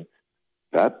independence,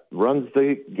 that runs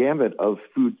the gamut of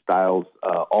food styles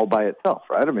all by itself,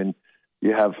 right? I mean,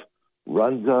 you have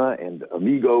Runza and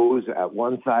Amigos at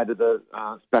one side of the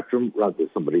spectrum. Runza is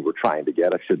somebody we're trying to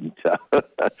get. I shouldn't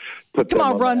put them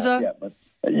on Runza. Yet, but,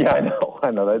 I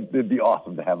know. It'd be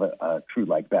awesome to have a crew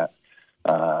like that.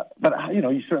 But,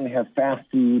 you certainly have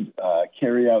fast food,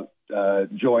 carry-out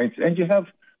joints, and you have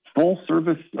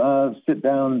full-service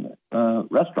sit-down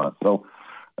restaurants. So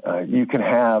you can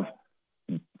have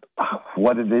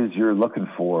what it is you're looking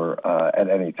for at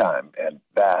any time, and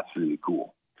that's really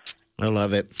cool. I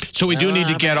love it. So we do need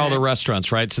to get all the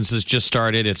restaurants, right? Since it's just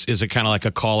started, is it kind of like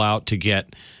a call out to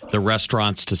get the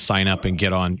restaurants to sign up and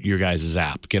get on your guys'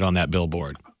 app, get on that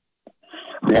billboard?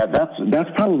 Yeah, that's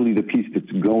probably the piece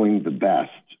that's going the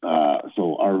best.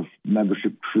 So our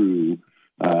membership crew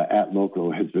at Loco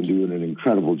has been doing an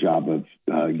incredible job of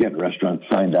getting restaurants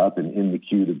signed up and in the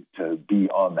queue to be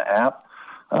on the app.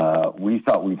 We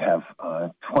thought we'd have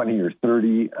 20 or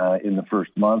 30 in the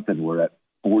first month, and we're at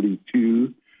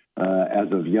 42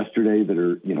 as of yesterday that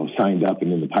are signed up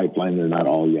and in the pipeline. They're not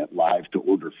all yet live to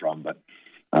order from, but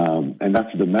and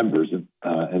that's the members. And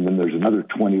then there's another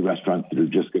 20 restaurants that are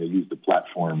just going to use the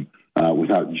platform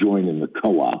without joining the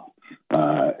co-op.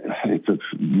 It's a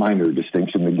minor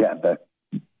distinction. Again, the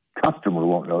customer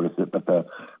won't notice it, but the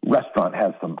restaurant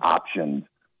has some options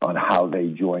on how they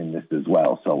join this as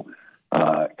well. So,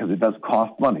 because it does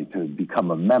cost money to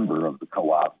become a member of the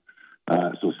co-op.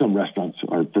 So some restaurants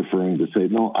are preferring to say,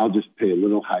 no, I'll just pay a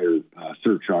little higher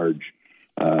surcharge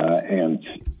and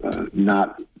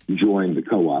not join the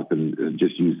co-op and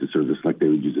just use the service like they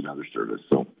would use another service.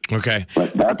 So, okay.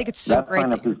 But I think it's so great.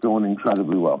 That sign-up is going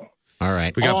incredibly well. All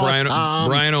right. We got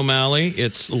Brian O'Malley.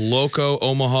 It's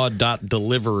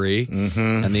locoomaha.delivery.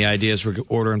 Mm-hmm. And the idea is we're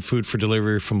ordering food for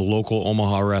delivery from local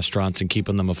Omaha restaurants and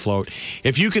keeping them afloat.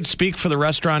 If you could speak for the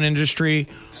restaurant industry,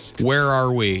 where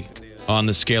are we on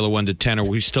the scale of 1 to 10? Are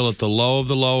we still at the low of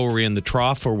the low? Are we in the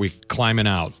trough? Or are we climbing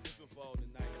out?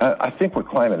 I think we're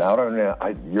climbing out. I mean,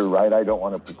 you're right. I don't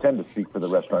want to pretend to speak for the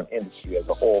restaurant industry as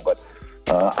a whole, but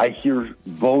I hear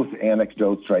both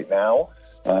anecdotes right now.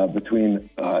 Between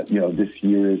this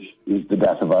year is the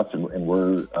death of us, and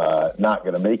we're not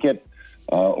going to make it,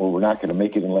 or we're not going to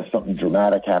make it unless something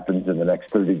dramatic happens in the next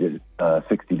 30 to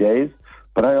 60 days.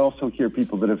 But I also hear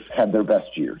people that have had their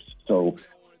best years. So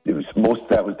most of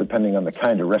that was depending on the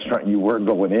kind of restaurant you were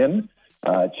going in.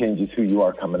 Changes who you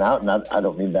are coming out, and I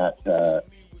don't mean that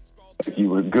if you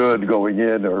were good going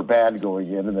in or bad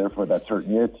going in, and therefore that's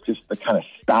hurting you. It's just the kind of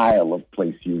style of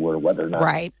place you were, whether or not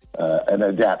an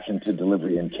adaptation to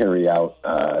delivery and carry out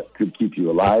could keep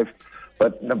you alive.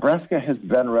 But Nebraska has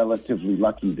been relatively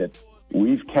lucky that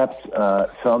we've kept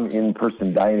some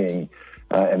in-person dining,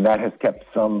 and that has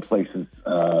kept some places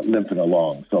limping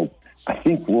along. So I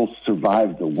think we'll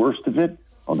survive the worst of it,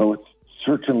 although it's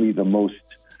certainly the most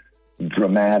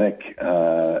dramatic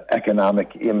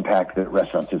economic impact that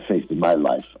restaurants have faced in my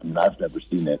life. I mean, I've never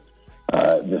seen it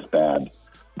this bad.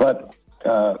 But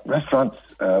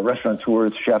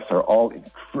restaurateurs, chefs are all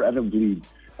incredibly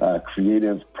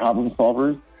creative problem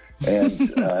solvers, and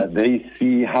they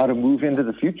see how to move into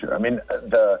the future. I mean,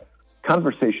 the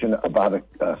conversation about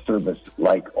a service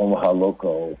like Omaha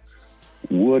Loco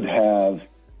would have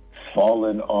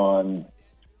fallen on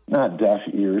not deaf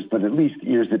ears, but at least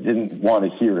ears that didn't want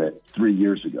to hear it 3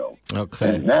 years ago.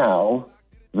 Okay. And now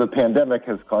the pandemic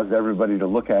has caused everybody to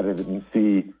look at it and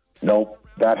see, nope,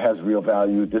 that has real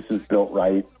value. This is built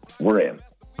right. We're in.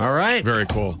 All right. Very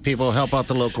cool. People help out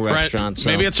the local restaurants.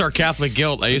 Maybe it's our Catholic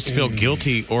guilt. I used to feel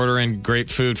guilty ordering great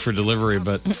food for delivery,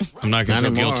 but I'm not going to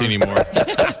feel guilty anymore.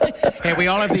 Hey, we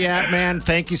all have the app, man.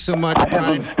 Thank you so much, I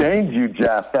Brian. have abstained you,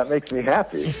 Jeff. That makes me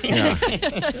happy. Yeah.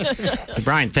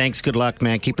 Brian, thanks. Good luck,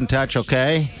 man. Keep in touch,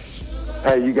 okay?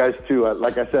 Hey, you guys too.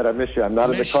 Like I said, I miss you. I'm not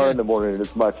in the car in the morning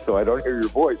as much, so I don't hear your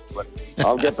voice, but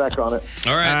I'll get back on it.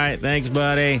 All right. All right. Thanks,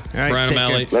 buddy. All right. Brian take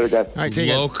O'Malley. care. Later, guys. All right, take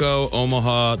care.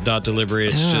 LocoOmaha.delivery.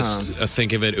 It's just,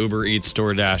 think of it Uber Eats,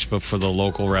 DoorDash, but for the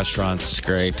local restaurants. It's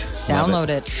great. Download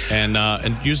it. And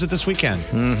use it this weekend.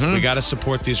 We got to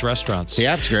support these restaurants. The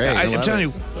app's great. I'm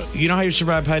telling you know how you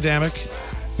survive pandemic?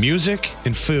 Music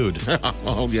and food.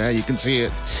 Oh, yeah, you can see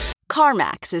it.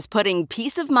 CarMax is putting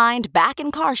peace of mind back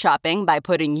in car shopping by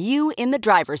putting you in the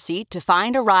driver's seat to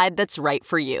find a ride that's right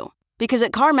for you. Because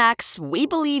at CarMax, we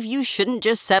believe you shouldn't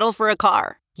just settle for a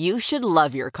car. You should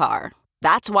love your car.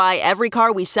 That's why every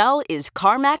car we sell is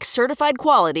CarMax certified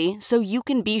quality, so you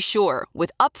can be sure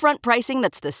with upfront pricing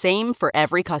that's the same for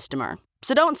every customer.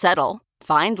 So don't settle.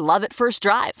 Find love at first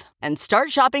drive and start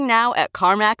shopping now at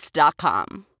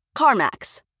CarMax.com.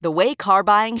 CarMax, the way car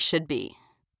buying should be.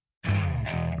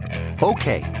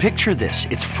 Okay, picture this.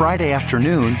 It's Friday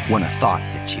afternoon when a thought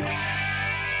hits you.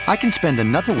 I can spend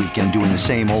another weekend doing the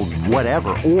same old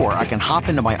whatever, or I can hop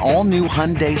into my all-new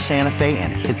Hyundai Santa Fe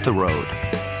and hit the road.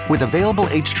 With available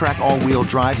H-Track all-wheel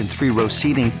drive and 3-row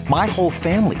seating, my whole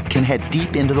family can head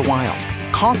deep into the wild.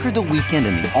 Conquer the weekend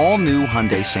in the all-new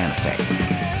Hyundai Santa Fe.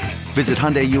 Visit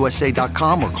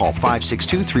HyundaiUSA.com or call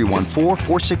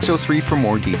 562-314-4603 for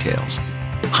more details.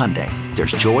 Hyundai,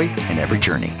 there's joy in every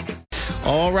journey.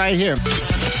 All right here.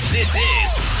 This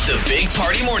is the Big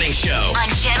Party Morning Show on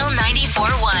Channel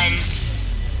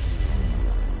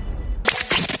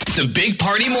 94.1. The Big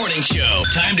Party Morning Show.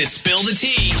 Time to spill the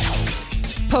tea.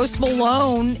 Post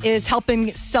Malone is helping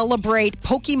celebrate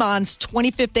Pokemon's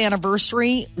 25th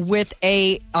anniversary with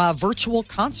a virtual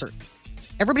concert.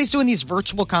 Everybody's doing these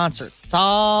virtual concerts. It's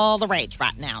all the rage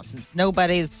right now since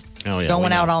nobody's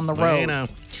going out on the road.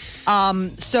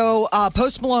 So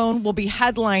Post Malone will be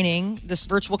headlining this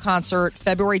virtual concert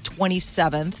February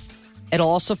 27th. It'll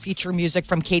also feature music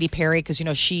from Katy Perry because, you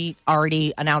know, she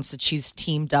already announced that she's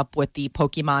teamed up with the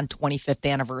Pokemon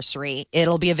 25th anniversary.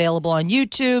 It'll be available on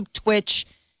YouTube, Twitch,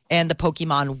 and the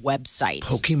Pokemon website.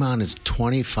 Pokemon is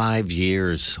 25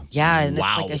 years. Yeah, and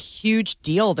it's like a huge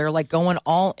deal. They're like going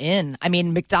all in. I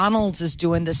mean, McDonald's is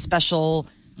doing this special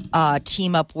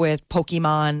team up with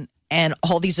Pokemon, and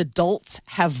all these adults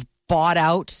have bought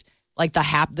out like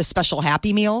the special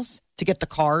Happy Meals to get the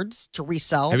cards to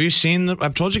resell. Have you seen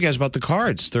I've told you guys about the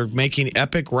cards. They're making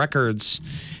epic records.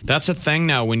 That's a thing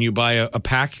now when you buy a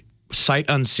pack sight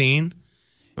unseen,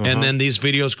 and then these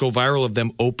videos go viral of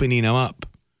them opening them up.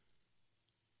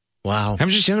 Wow.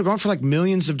 Haven't you seen them going for like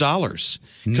millions of dollars?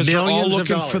 Because they're all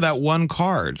looking for that one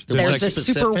card. There's a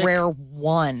super rare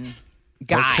one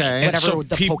guy, whatever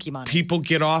the Pokemon is. People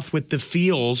get off with the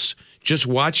feels just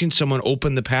watching someone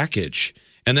open the package.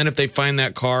 And then if they find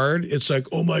that card, it's like,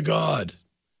 oh my God.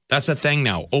 That's a thing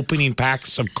now, opening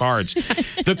packs of cards.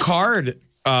 The card,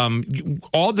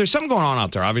 there's something going on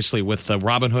out there, obviously, with the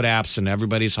Robinhood apps and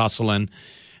everybody's hustling.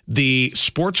 The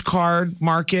sports card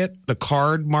market, the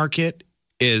card market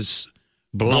is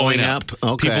blowing up.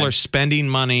 Okay. People are spending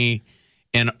money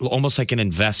and almost like an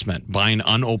investment, buying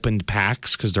unopened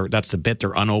packs because that's the bit,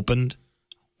 they're unopened.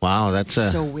 Wow, that's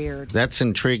so weird. That's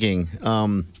intriguing.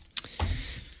 All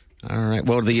right.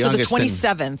 Well, the youngest, the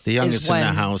 27th, the youngest in the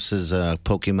house is a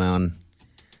Pokemon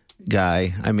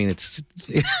guy. I mean, it's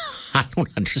I don't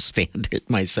understand it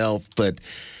myself, but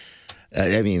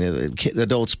I mean,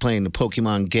 adults playing the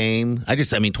Pokemon game.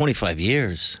 25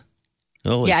 years.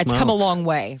 Oh, yeah, it's come a long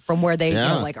way from where they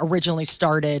originally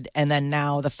started, and then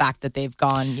now the fact that they've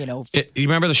gone, you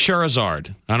remember the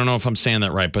Charizard? I don't know if I'm saying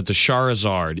that right, but the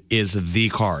Charizard is the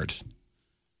card.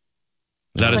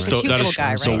 That is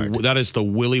that is the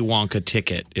Willy Wonka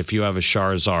ticket. If you have a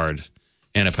Charizard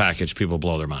in a package, people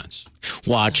blow their minds.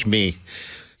 Watch me.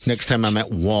 Next time I'm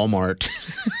at Walmart.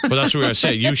 Well, that's what I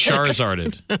say. You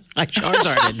Charizarded. I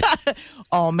Charizarded.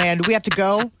 Oh, man. Do we have to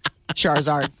go?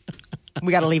 Charizard.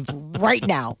 We got to leave right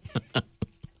now.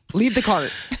 Leave the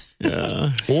cart.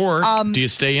 Or do you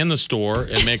stay in the store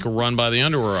and make a run by the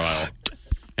underwear aisle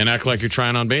and act like you're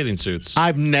trying on bathing suits?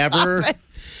 I've never.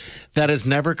 That has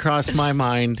never crossed my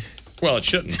mind. Well, it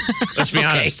shouldn't. Let's be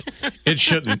honest. It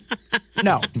shouldn't.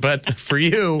 No. But for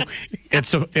you,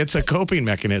 it's a coping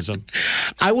mechanism.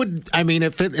 I would. I mean,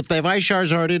 if I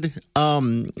Charizarded,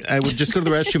 I would just go to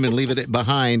the restroom and leave it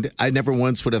behind. I never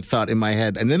once would have thought in my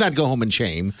head, and then I'd go home in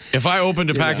shame. If I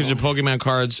opened a package of Pokemon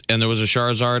cards and there was a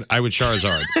Charizard, I would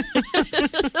Charizard.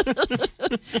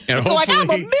 And like, I'm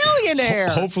a millionaire.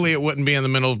 Hopefully, it wouldn't be in the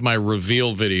middle of my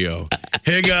reveal video.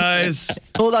 Hey guys,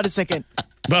 hold on a second.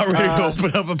 About ready to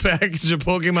open up a package of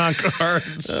Pokemon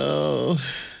cards. Oh.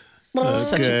 Okay.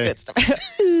 Such a good stuff.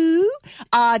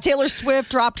 Taylor Swift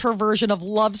dropped her version of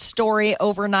Love Story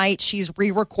overnight. She's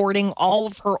re-recording all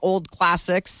of her old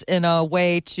classics in a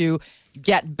way to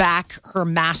get back her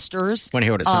masters. Want to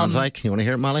hear what it sounds like? You want to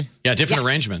hear it, Molly? Yeah, different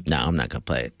arrangement. No, I'm not going to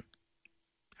play it.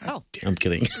 Oh, I'm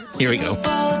kidding. Here we go.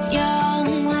 Both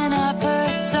young when I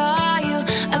first saw you.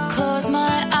 I closed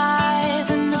my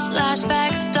eyes and the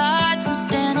flashback starts. I'm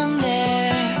standing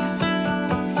there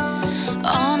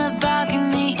on a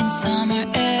balcony in summer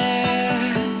air.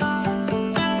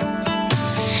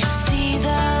 See the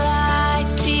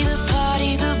lights, see the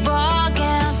party, the ball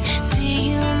gowns. See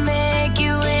you make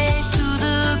your way through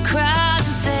the crowd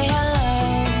and say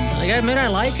hello. I admit I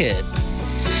like it.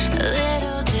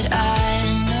 Little did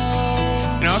I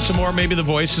know. You know, some more. Maybe the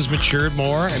voice has matured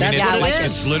more. I mean,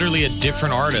 it's literally a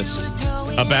different artist,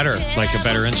 a better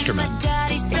instrument.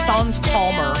 It sounds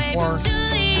calmer or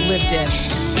lived in.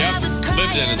 Yep,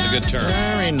 lived in is a good term.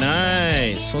 Very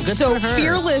nice. Well, good So for her.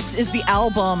 Fearless is the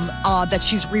album that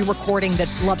she's re-recording that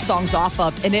Love Songs off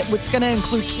of, and it's going to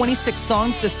include 26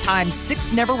 songs this time,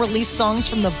 6 never-released songs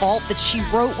from the vault that she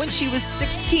wrote when she was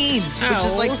 16, which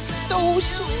is like so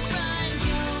sweet.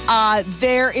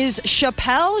 There is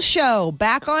Chappelle Show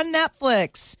back on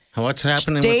Netflix. What's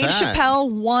happening Dave with that?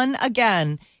 Chappelle won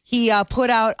again. He put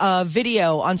out a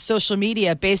video on social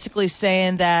media basically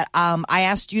saying that I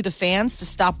asked you, the fans, to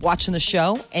stop watching the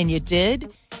show, and you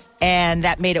did. And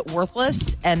that made it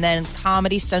worthless. And then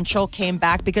Comedy Central came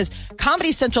back because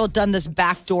Comedy Central had done this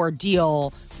backdoor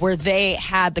deal where they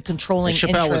had the controlling Chappelle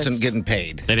interest. wasn't getting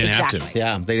paid. They didn't have to.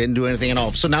 Yeah, they didn't do anything at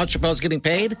all. So now Chappelle's getting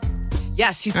paid?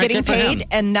 Yes, he's All right, getting good for him. paid,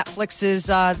 and Netflix is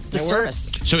the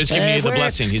service. So he's giving you the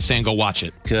blessing. He's saying, go watch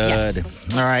it. Good.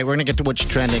 Yes. All right, we're going to get to what's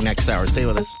trending next hour. Stay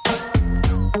with us.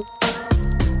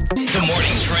 The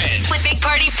morning trend With Big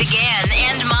Party began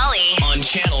and Molly. on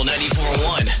Channel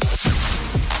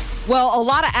 94.1. Well, a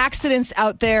lot of accidents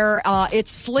out there.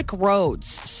 It's slick roads.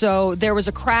 So there was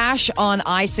a crash on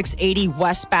I-680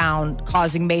 westbound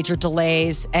causing major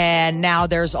delays. And now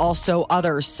there's also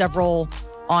others, several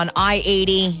on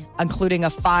I-80, including a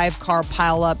 5-car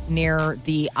pileup near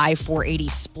the I-480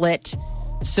 split.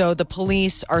 So the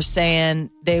police are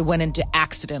saying they went into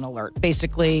accident alert.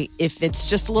 Basically, if it's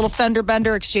just a little fender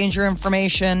bender, exchange your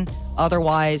information.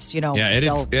 Otherwise, you know. Yeah, it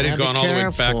had gone all the way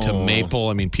back to careful. Maple.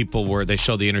 I mean, they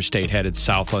showed the interstate headed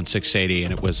south on 680,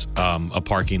 and it was a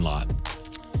parking lot.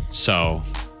 So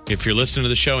if you're listening to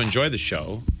the show, enjoy the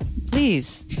show.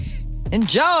 Please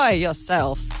enjoy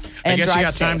yourself. I And guess you drive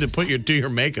got time safe. to do your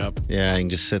makeup. Yeah, you can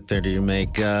just sit there, do your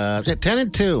makeup. 10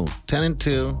 and 2. 10 and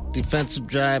 2. Defensive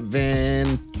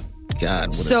driving. God,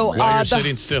 what So, a While you're the-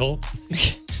 sitting still,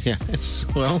 yes.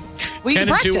 Well, We 10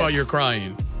 can and 2 while practice. you're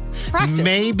crying. Practice.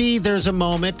 maybe there's a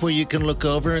moment where you can look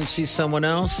over and see someone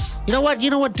else. You know what?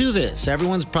 Do this.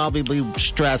 Everyone's probably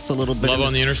stressed a little bit. Love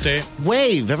on the interstate.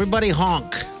 Wave. Everybody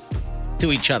honk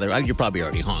to each other. You're probably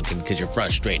already honking because you're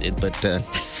frustrated, but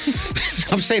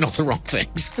I'm saying all the wrong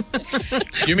things.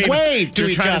 You mean Wave to you're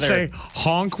each trying other. to say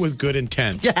honk with good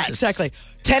intent? Yes. Exactly.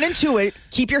 10 and 2 it.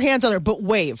 Keep your hands on there, but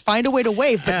wave. Find a way to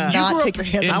wave, but Yeah. not take your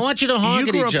hands I on. want you to honk You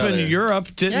at grew each up other. in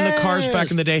Europe. Didn't the cars back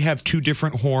in the day have 2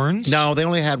 different horns? No, they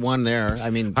only had one there.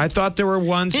 I mean, I thought there were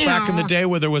ones back in the day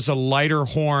where there was a lighter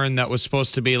horn that was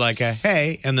supposed to be like a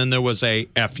hey, and then there was a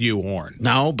FU horn.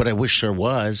 no, but I wish there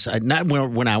was. Not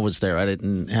when I was there. I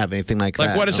didn't have anything like that.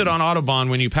 Like, what is it on Autobahn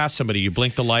when you pass somebody? You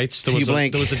blink the lights? There was, You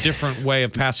blink. there was a different way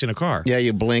of passing a car. Yeah,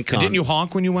 you blink. And didn't you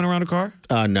honk when you went around a car?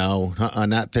 No,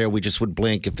 not there. We just would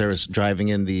blink if there was driving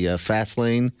in the fast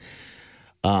lane.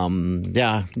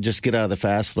 Yeah, just get out of the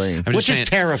fast lane, I'm just which saying- is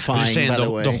terrifying. I'm just saying by the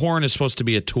way, the horn is supposed to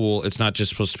be a tool. It's not just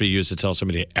supposed to be used to tell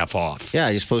somebody to F off. yeah,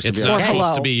 you're supposed It's to be not like, hey. supposed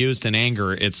hello. to be used in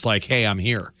anger. It's like, hey, I'm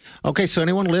here. Okay, so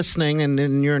anyone listening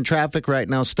and you're in traffic right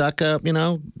now, stuck up,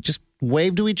 just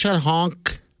wave to each other,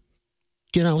 honk.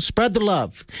 Spread the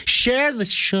love, share the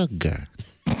sugar.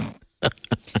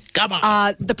 Come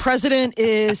on. The president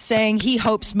is saying he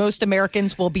hopes most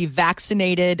Americans will be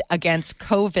vaccinated against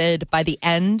COVID by the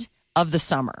end of the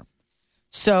summer.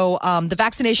 So the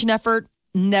vaccination effort,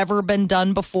 never been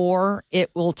done before.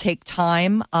 It will take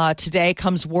time. Today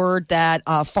comes word that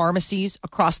pharmacies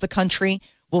across the country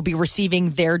will be receiving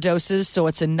their doses. So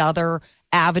it's another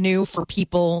avenue for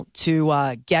people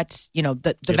to get,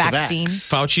 the vaccine.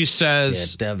 Fauci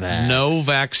says no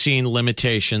vaccine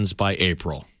limitations by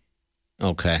April.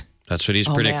 Okay. That's what he's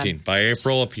predicting. Man. By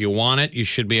April, if you want it, you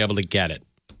should be able to get it.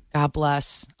 God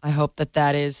bless. I hope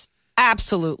that is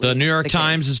absolutely the New York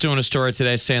Times case. is doing a story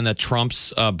today saying that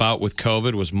Trump's bout with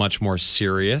COVID was much more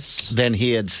serious than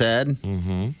he had said.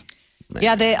 Mm-hmm.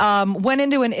 Yeah, they went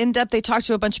into an in-depth. They talked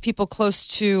to a bunch of people close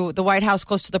to the White House,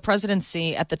 close to the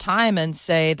presidency at the time, and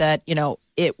say that,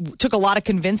 it took a lot of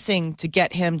convincing to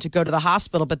get him to go to the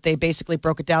hospital, but they basically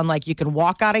broke it down like you can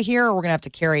walk out of here or we're going to have to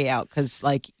carry you out because,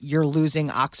 you're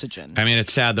losing oxygen. I mean,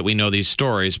 it's sad that we know these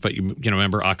stories, but you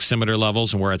remember oximeter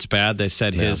levels and where it's bad? They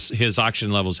said his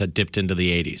oxygen levels had dipped into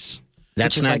the 80s.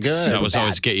 That's not good. That was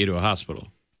always get you to a hospital.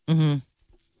 Mm-hmm.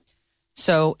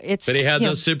 So it's... But he had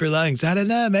those super lungs. I don't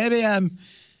know. Maybe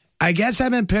I guess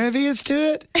I'm impervious to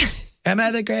it. Am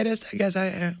I the greatest? I guess I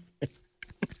am.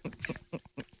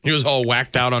 He was all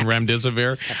whacked out on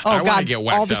remdesivir. I want to get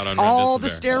whacked out on remdesivir. All the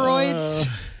steroids.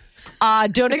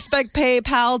 Don't expect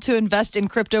PayPal to invest in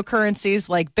cryptocurrencies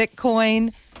like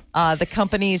Bitcoin. The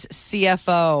company's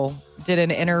CFO did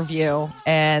an interview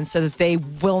and said that they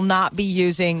will not be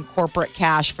using corporate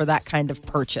cash for that kind of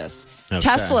purchase. Okay.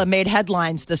 Tesla made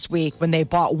headlines this week when they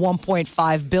bought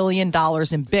 $1.5 billion in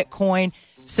Bitcoin,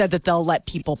 said that they'll let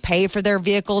people pay for their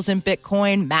vehicles in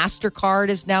Bitcoin. MasterCard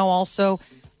is now also,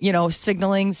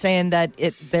 signaling, saying that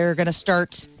they're going to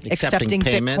start accepting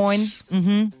Bitcoin.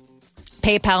 Mm-hmm.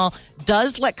 PayPal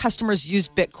does let customers use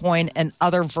Bitcoin and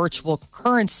other virtual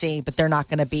currency, but they're not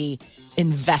going to be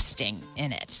investing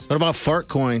in it. What about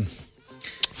Fartcoin?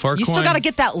 You still got to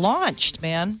get that launched,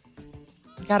 man.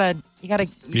 You gotta make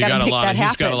that happen.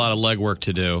 He's got a lot of legwork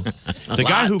to do. The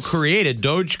guy who created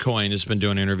Dogecoin has been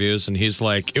doing interviews, and he's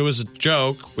like, it was a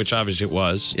joke, which obviously it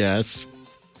was. Yes.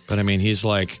 But I mean, he's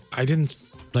like,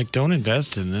 don't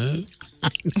invest in it. I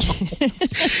know.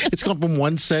 It's gone from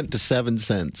 1 cent to 7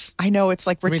 cents. I know, it's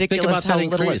ridiculous how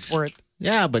little it's worth.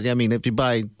 Yeah, but I mean, if you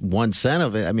buy 1 cent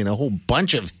of it, I mean, a whole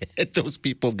bunch of it, those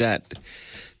people got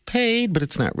paid, but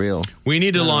it's not real. We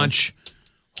need to launch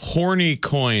Horny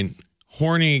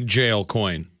Jail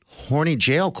Coin. Horny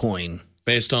Jail Coin.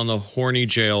 Based on the Horny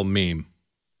Jail meme.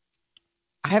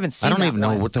 I haven't seen I don't even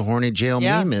know what the Horny Jail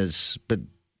meme is, but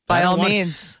by all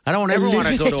means. I don't ever want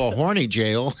to go to a horny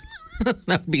jail.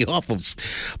 That would be awful.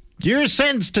 You're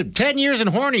sentenced to 10 years in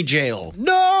horny jail.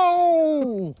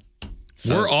 No!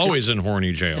 We're always in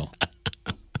horny jail.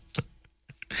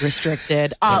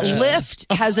 Restricted. Lyft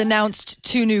has announced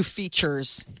 2 new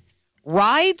features.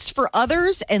 Rides for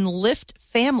others and Lyft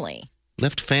Family.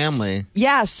 Lyft Family?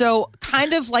 Yeah, so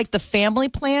kind of like the family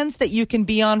plans that you can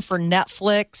be on for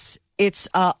Netflix. It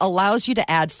allows you to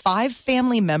add 5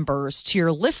 family members to your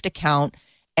Lyft account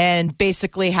and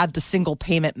basically have the single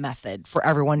payment method for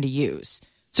everyone to use.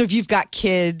 So if you've got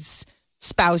kids,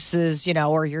 spouses,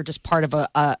 or you're just part of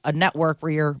a network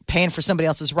where you're paying for somebody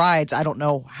else's rides, I don't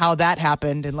know how that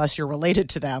happened unless you're related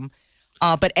to them.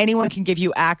 But anyone can give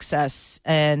you access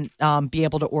and be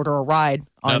able to order a ride.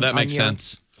 No, that makes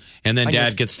sense. And then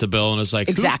Dad gets the bill and is like,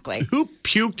 exactly. Who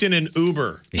puked in an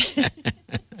Uber?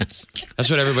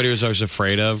 That's what everybody was always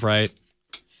afraid of, right?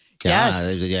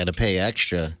 Yes. You had to pay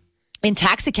extra. In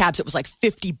taxi cabs, it was like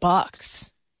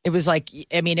 $50. It was like,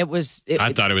 I mean, it was.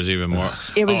 I thought it was even more.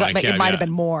 It was. It might have been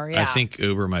more. Yeah. I think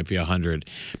Uber might be 100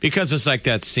 because it's like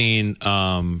that scene,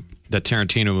 that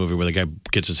Tarantino movie where the guy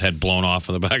gets his head blown off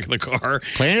in the back of the car.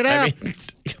 Clean it up. I mean,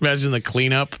 imagine the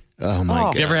cleanup. Oh my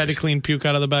God! You ever had to clean puke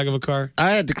out of the back of a car?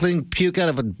 I had to clean puke out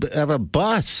of a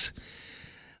bus.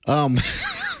 A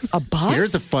bus?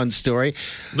 Here's a fun story.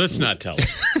 Let's not tell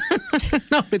it.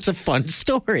 No, it's a fun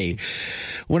story.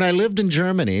 When I lived in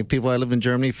Germany, I lived in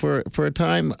Germany for a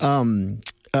time.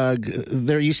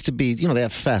 There used to be, they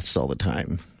have fests all the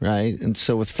time, right? And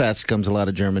so with fests comes a lot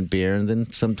of German beer, and then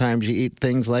sometimes you eat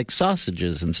things like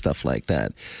sausages and stuff like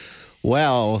that.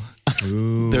 Well,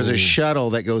 there's a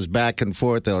shuttle that goes back and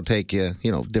forth. They'll take you,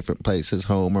 different places,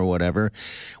 home or whatever.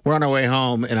 We're on our way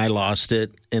home, and I lost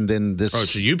it. And then this... Oh,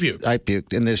 so you puked. I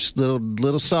puked. And this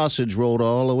little sausage rolled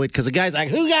all the way. Because the guy's like,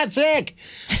 who got sick?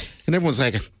 And everyone's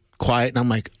like, quiet. And I'm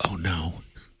like, oh, no.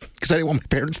 Because I didn't want my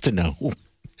parents to know.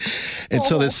 And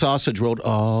so this sausage rolled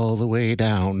all the way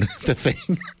down the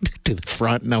thing to the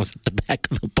front, and I was at the back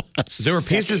of the bus. There were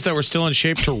pieces that were still in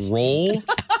shape to roll.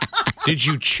 Did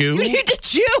you chew? You need to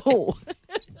chew.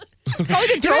 Probably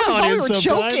didn't throw it. Probably were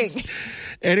choking.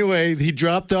 Anyway, he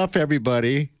dropped off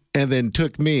everybody. and then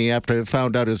took me, after I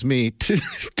found out it was me, to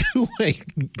a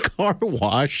car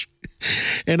wash.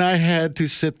 And I had to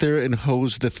sit there and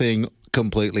hose the thing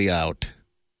completely out.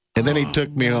 And then he took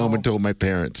me home and told my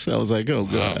parents. I was like, oh,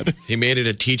 God. He made it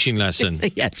a teaching lesson.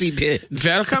 Yes, he did.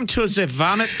 Welcome to the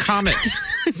Vomit Comet.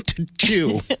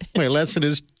 Chew. My lesson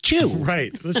is chew.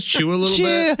 Right. Let's chew a little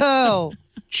bit.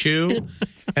 Chew.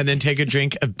 And then take a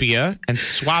drink of beer and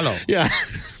swallow. Yeah.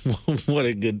 What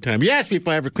a good time. You asked me if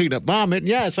I ever cleaned up vomit.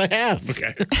 Yes, I have.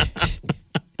 Okay.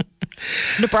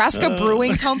 Nebraska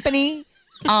Brewing Company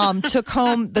took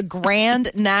home the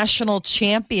Grand National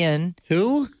Champion.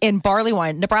 Who? In barley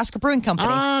wine. Nebraska Brewing Company.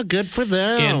 Ah, good for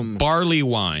them. In barley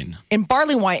wine. In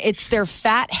barley wine. It's their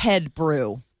Fathead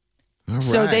Brew. All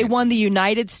So they right. won the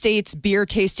United States Beer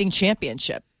Tasting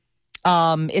Championship.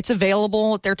 It's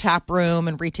available at their tap room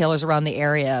and retailers around the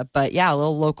area. But yeah, a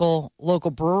little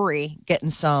local brewery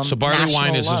getting some. So barley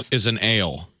wine national love. is an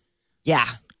ale. Yeah.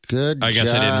 Good I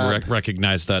guess job. I didn't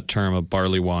recognize that term of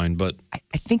barley wine, but I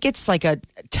think it's like a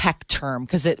tech term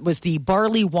because it was the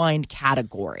barley wine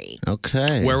category.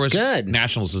 Okay. where was Good.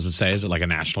 nationals? Does it say? Is it like a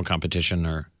national competition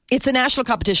or? It's a national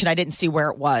competition. I didn't see where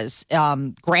it was.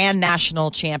 Grand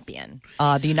National Champion,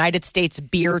 the United States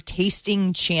Beer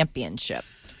Tasting Championship.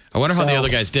 I wonder how the So- other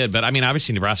guys did, but I mean,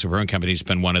 obviously, Nebraska Brewing Company's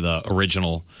been one of the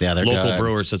original Yeah, they're local good.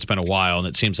 brewers that's been a while, and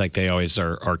it seems like they always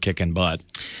are kicking butt.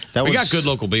 That We was- got good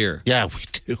local beer. Yeah, we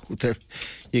do.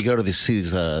 You go to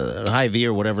these Hy-Vee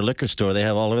or whatever liquor store, they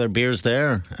have all of their beers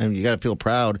there, and you got to feel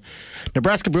proud.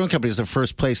 Nebraska Brewing Company is the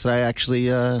first place that I actually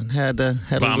had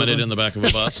Vomited in the back of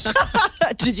a bus.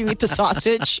 Did you eat the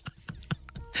sausage?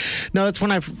 No, that's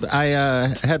when I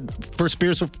had first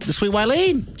beers with the Sweet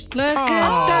Wileen. Look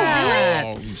at that.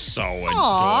 Oh, so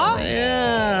adorable.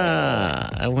 Yeah,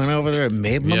 I went over there and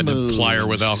made You my had to moves. ply her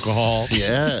with alcohol.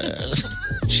 Yes.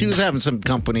 She was having some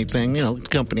company thing,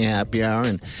 company happy hour,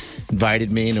 and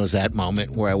invited me. And it was that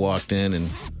moment where I walked in and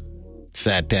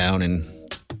sat down, and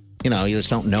you just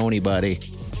don't know anybody.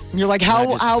 You're like,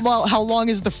 how long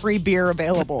is the free beer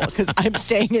available? Because I'm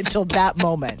staying until that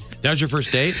moment. That was your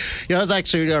first date? Yeah, that was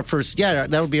actually our first. Yeah,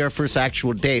 that would be our first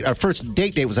actual date. Our first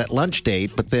date was at lunch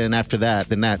date, but then after that,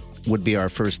 that would be our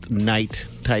first night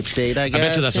type date. I guess. I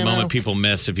bet you that's a moment people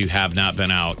miss if you have not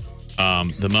been out.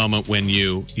 The moment when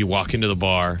you walk into the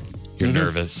bar, you're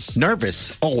nervous.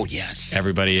 Nervous. Oh yes.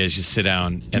 Everybody is. You sit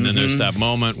down, and then there's that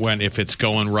moment when if it's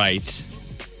going right.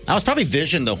 I was probably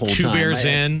visioned the whole time. 2 beers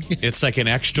in, it's like an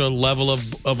extra level of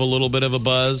a little bit of a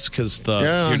buzz because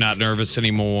you're not nervous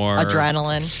anymore.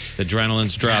 Adrenaline. The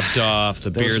adrenaline's dropped off. The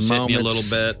beer's hitting you a little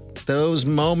bit. Those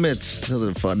moments, those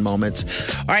are fun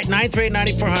moments. All right,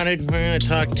 938-9400. We're going to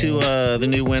talk to the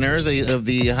new winner of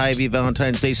the Hy-Vee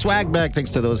Valentine's Day swag bag. Thanks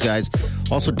to those guys.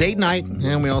 Also, date night,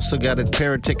 and we also got a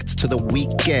pair of tickets to the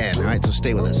weekend. All right, so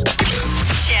stay with us.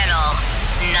 Channel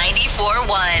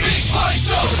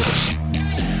 94.1.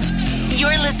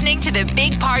 You're listening to the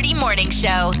Big Party Morning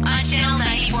Show on Channel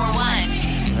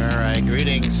 94.1. All right,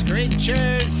 greetings,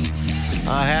 creatures.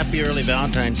 Happy early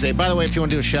Valentine's Day. By the way, if you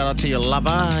want to do a shout out to your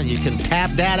lover, you can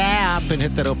tap that app and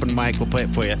hit that open mic. We'll play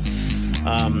it for you.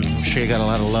 I'm sure you got a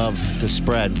lot of love to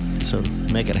spread, so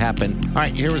make it happen. All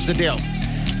right, here was the deal.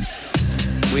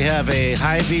 We have a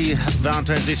Hy-Vee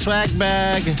Valentine's Day swag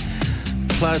bag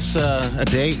plus a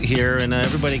date here, and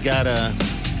everybody got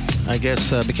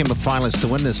became a finalist to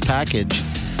win this package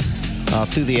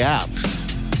through the app.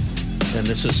 And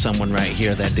this is someone right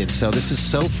here that did so. This is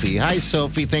Sophie. Hi,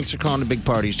 Sophie. Thanks for calling the Big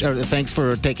Party. Thanks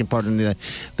for taking part in the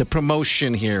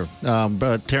promotion here,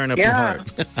 tearing up your heart.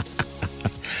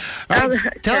 All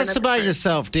right, tell us about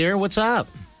yourself, dear. What's up?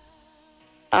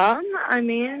 I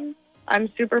mean, I'm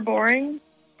super boring,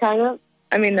 kind of.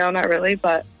 I mean, no, not really,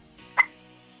 but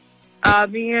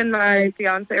me and my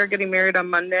fiance are getting married on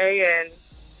Monday, and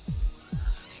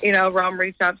Rom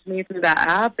reached out to me through that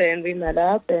app, and we met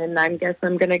up, and I'm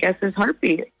going to guess his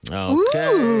heartbeat.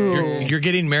 Okay. You're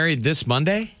getting married this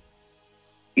Monday?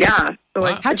 Yeah. So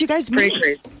Wow. How'd you guys meet?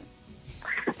 Crazy.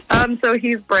 So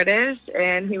he's British,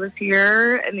 and he was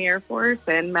here in the Air Force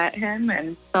and met him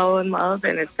and fell in love,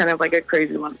 and it's kind of like a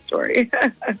crazy love story.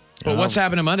 Well, what's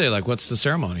happening Monday? Like, what's the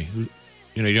ceremony?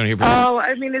 You don't hear. Oh,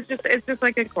 I mean, it's just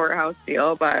like a courthouse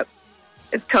deal, but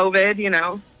it's COVID,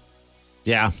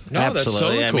 Yeah, No, absolutely. that's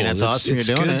totally cool. I mean, that's awesome. It's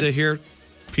You're doing good it. to hear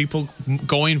people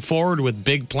going forward with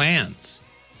big plans.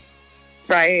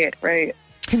 Right.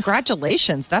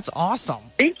 Congratulations. That's awesome.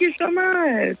 Thank you so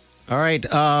much. All right.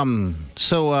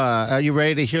 So, are you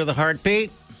ready to hear the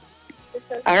heartbeat?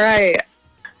 All right.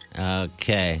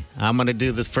 Okay. I'm going to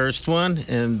do the first one,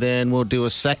 and then we'll do a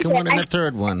second one and a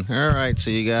third one. All right.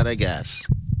 So you got to guess.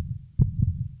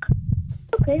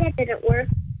 Okay, that didn't work.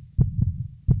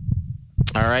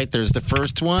 All right, there's the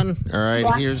first one. All right,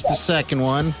 here's the second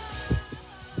one.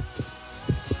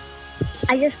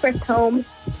 I just pressed home.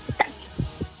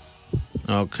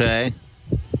 Okay.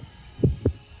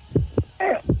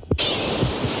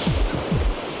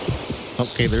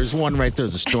 Okay, there's one right there.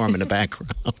 There's a storm in the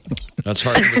background. That's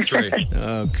heart number 3.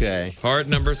 Okay. Heart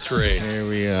number 3. Here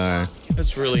we are.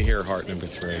 Let's really hear heart number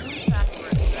 3.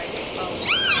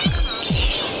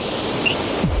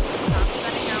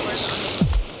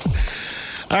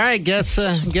 All right,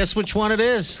 guess which one it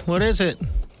is. What is it?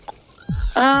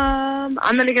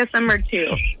 I'm gonna guess number 2.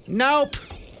 Nope.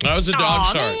 That was a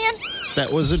dog's heart. Man.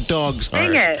 That was a dog's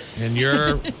heart. Dang it! And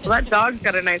your Well, that dog's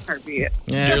got a nice heartbeat.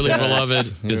 Yeah, dearly it does.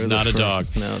 beloved You're is the not a fir- dog.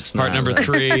 No, it's Heart not. number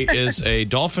 3 is a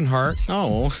dolphin heart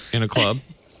Oh, in a club.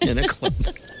 in a club.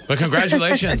 But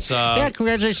congratulations. Yeah,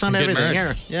 congratulations on getting everything.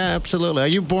 married. Yeah, absolutely. Are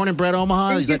you born and bred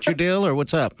Omaha? Is that your deal, or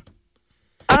what's up?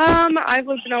 I've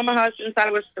lived in Omaha since I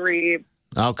was 3.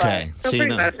 Okay. So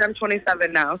pretty much. I'm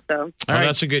 27 now, so. Oh,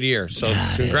 that's a good year. So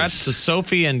congrats to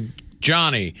Sophie and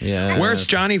Johnny. Yeah. Where's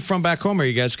Johnny from back home? Are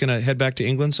you guys going to head back to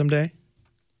England someday?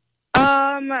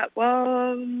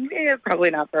 Well, yeah, probably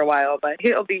not for a while, but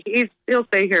he'll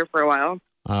stay here for a while.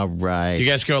 All right. You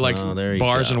guys go like there you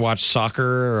bars go. and watch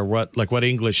soccer or what? Like what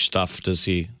English stuff does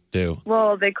he do?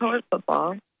 Well, they call it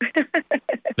football.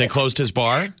 They closed his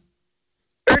bar?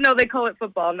 Or no, they call it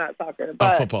football, not soccer.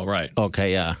 But, football, right.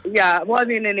 Okay, yeah. Yeah, well, I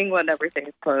mean, in England,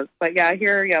 everything's closed. But yeah,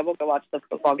 here, we'll go watch the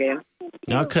football game.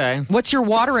 Okay. What's your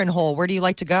watering hole? Where do you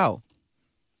like to go?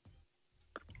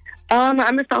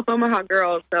 I'm a South Omaha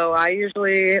girl, so I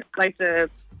usually like to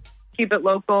keep it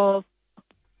local,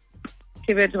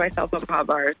 keep it to my South Omaha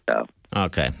bars. So.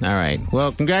 Okay. All right.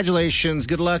 Well, congratulations.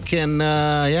 Good luck, and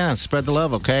spread the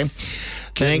love. Okay.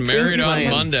 Getting Thanks. married on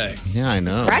Monday. Yeah, I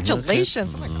know.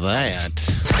 Congratulations. Look at that.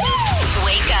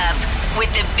 Wake up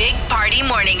with the Big Party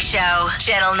Morning Show,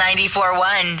 Channel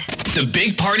 94.1. The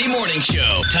Big Party Morning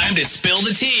Show. Time to spill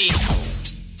the tea.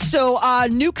 So,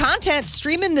 new content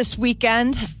streaming this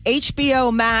weekend.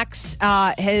 HBO Max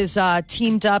has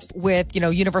teamed up with,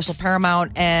 Universal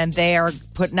Paramount, and they are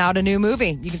putting out a new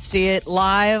movie. You can see it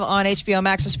live on HBO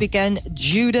Max this weekend,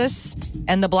 Judas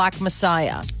and the Black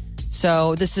Messiah.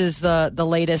 So this is the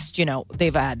latest,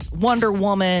 they've had Wonder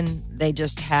Woman, they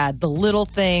just had The Little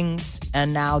Things,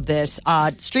 and now this.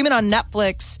 Streaming on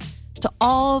Netflix, To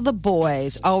All the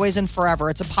Boys, Always and Forever.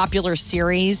 It's a popular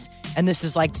series, and this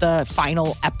is like the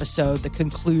final episode, the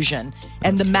conclusion.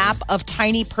 And the map of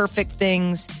tiny perfect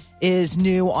things is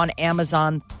new on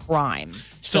Amazon Prime.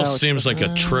 Still So seems like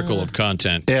a trickle of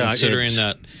content, Yeah, considering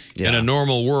that in yeah. a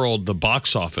normal world, the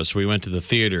box office, we went to the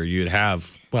theater, you'd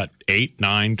have, 8,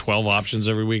 9, 12 options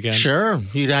every weekend? Sure.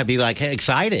 You'd be like And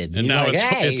excited. You'd now be like,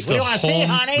 hey, it's what the do I see,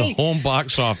 honey? home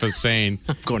box office saying,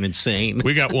 I'm going insane.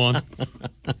 we got one.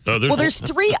 There's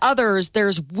 3 others.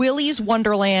 There's Willy's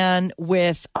Wonderland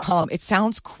with, it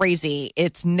sounds crazy.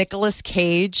 It's Nicolas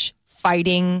Cage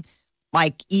fighting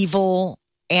like evil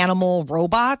animal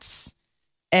robots.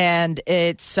 And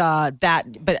it's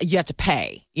but you have to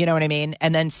pay. You know what I mean?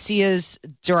 And then Sia's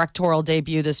directorial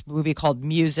debut, this movie called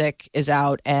Music, is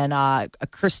out. And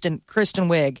Kristen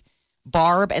Wiig,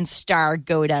 Barb, and Star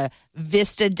go to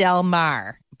Vista Del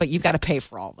Mar. But you've got to pay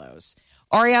for all those.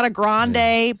 Ariana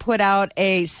Grande put out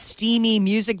a steamy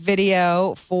music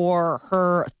video for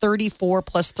her 34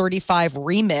 plus 35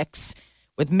 remix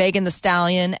with Megan Thee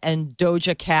Stallion and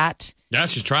Doja Cat. Yeah,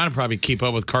 she's trying to probably keep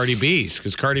up with Cardi B's,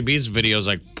 because Cardi B's video is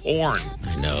like porn.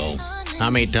 I know. How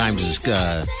many times is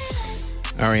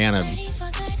Ariana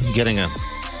getting a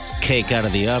cake out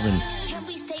of the oven?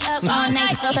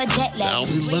 Now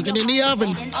we're looking in the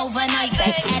oven.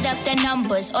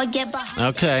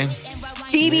 Okay.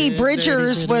 Phoebe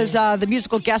Bridgers was the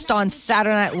musical guest on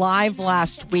Saturday Night Live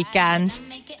last weekend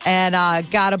and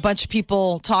got a bunch of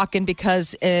people talking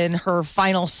because in her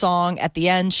final song at the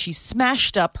end, she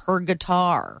smashed up her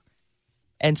guitar.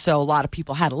 And so a lot of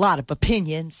people had a lot of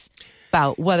opinions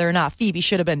about whether or not Phoebe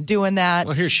should have been doing that.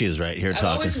 Well, here she is right here talking.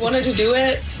 I always wanted to do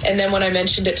it. And then when I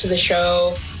mentioned it to the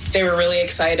show, they were really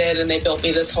excited and they built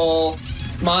me this whole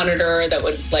monitor that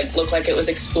would look like it was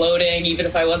exploding even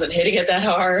if I wasn't hitting it that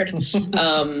hard.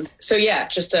 So yeah,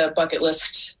 just a bucket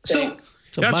list thing.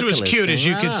 That's what was cute. As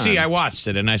you could see, I watched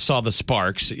it and I saw the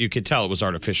sparks. You could tell it was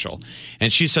artificial.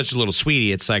 And she's such a little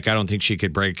sweetie. It's like I don't think she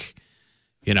could break,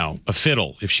 a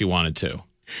fiddle if she wanted to.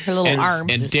 Her little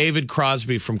arms. And David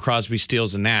Crosby from Crosby,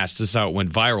 Stills and Nash. This is how it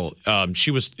went viral.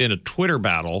 She was in a Twitter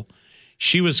battle.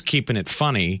 She was keeping it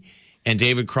funny, and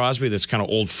David Crosby, this kind of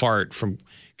old fart,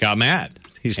 got mad.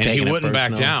 He wouldn't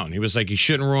back down. He was like, "You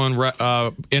shouldn't ruin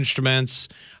instruments.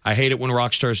 I hate it when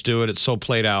rock stars do it. It's so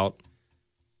played out."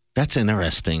 That's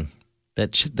interesting.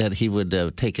 that he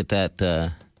would take it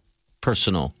that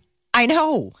personal. I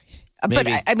know. But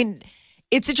Maybe. I mean,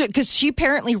 it's interesting because she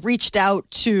apparently reached out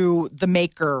to the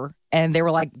maker and they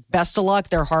were like, best of luck.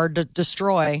 They're hard to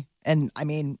destroy. And I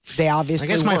mean, they obviously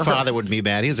I guess my were. father would be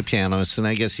bad. He was a pianist, and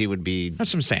I guess he would be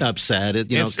That's what I'm saying. upset,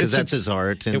 because that's his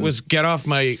art. And It was get off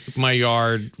my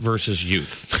yard versus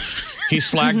youth. He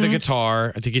slagged the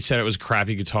guitar. I think he said it was a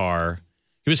crappy guitar.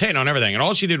 He was hating on everything. And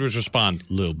all she did was respond,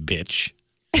 little bitch.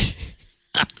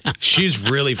 She's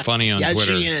really funny on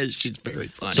Twitter. she is. She's very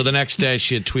funny. So the next day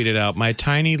she had tweeted out, my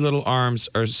tiny little arms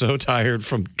are so tired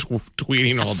from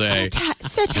tweeting all day.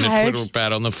 So And tired. the Twitter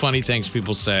battle. And the funny things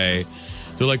people say.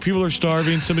 They're like, people are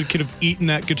starving. Somebody could have eaten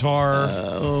that guitar.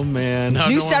 Oh, man. Now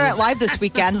New no Saturday one- Night Live this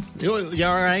weekend. You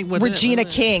all right with Regina it?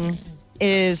 King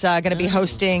is going to be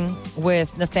hosting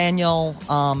with Nathaniel.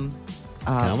 Come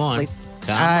on.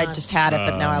 I just had it,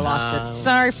 but now I lost it.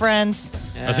 Sorry, friends.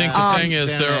 I think the thing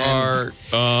is there are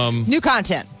New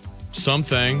content. some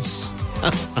things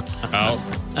out.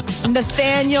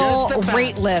 Nathaniel Just the facts.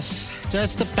 Rateliff.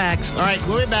 Just the facts. All right,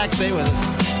 we'll be back. Stay with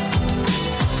us.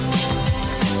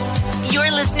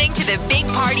 You're listening to the Big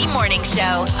Party Morning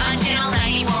Show on Channel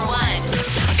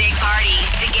 94.1. Big Party,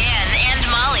 DeGan and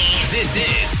Molly This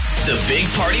is the Big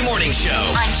Party Morning Show.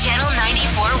 on Channel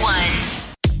 94.1.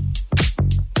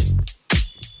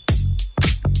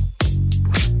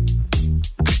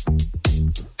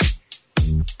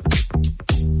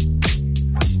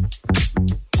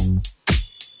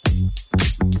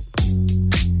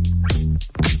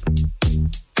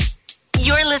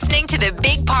 You're listening to the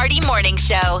Big Party Morning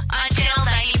Show on Channel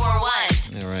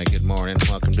 94.1. All right, good morning.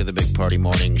 Welcome to the Big Party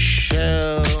Morning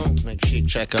Show. Make sure you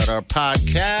check out our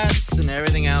podcast and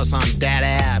everything else on that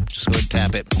app. Just go and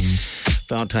tap it.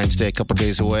 Valentine's Day, a couple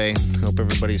days away. Hope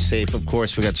everybody's safe. Of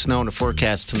course, we got snow in the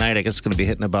forecast tonight. I guess it's going to be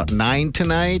hitting about 9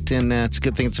 tonight. And it's a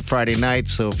good thing it's a Friday night.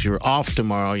 So if you're off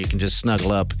tomorrow, you can just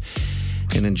snuggle up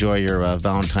and enjoy your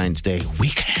Valentine's Day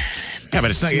weekend. Yeah,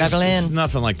 but it's Snuggle in.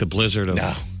 nothing like the blizzard of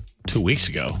 2 weeks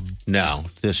ago. No,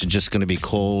 this is just going to be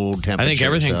cold temperature. I think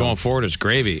everything so. going forward is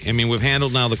gravy. I mean, we've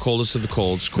handled now the coldest of the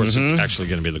colds. Of course, it's actually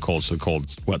going to be the coldest of the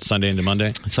colds. What, Sunday into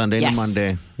Monday? Sunday Yes. to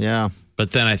Monday. Yeah.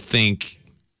 But then I think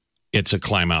it's a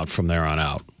climb out from there on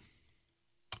out.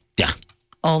 Yeah.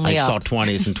 Only I saw up.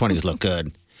 20s, and 20s look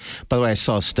good. By the way, I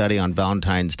saw a study on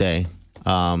Valentine's Day.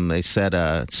 They said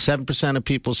 7% of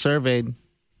people surveyed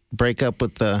break up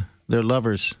with their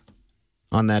lovers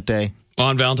on that day.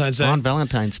 On Valentine's Day? On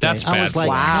Valentine's Day. That's I bad was like,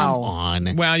 for them. Wow. come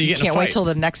on. Well, you You get in a can't fight. wait till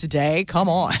the next day. Come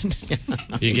on.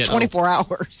 You It's get 24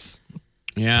 hours.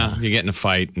 Yeah, you get in a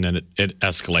fight and then it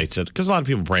escalates it. Because a lot of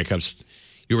people breakups,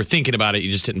 you were thinking about it,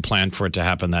 you just didn't plan for it to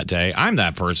happen that day. I'm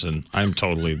that person. I'm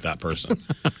totally that person.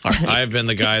 I've been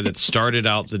the guy that started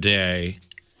out the day,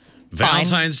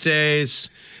 Valentine's Days,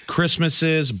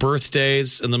 Christmases,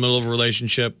 birthdays in the middle of a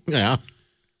relationship. Yeah.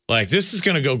 Like, this is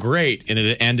going to go great. And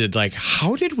it ended like,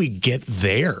 how did we get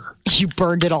there? You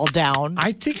burned it all down.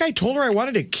 I think I told her I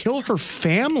wanted to kill her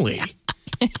family.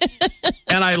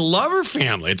 And I love her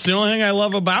family. It's the only thing I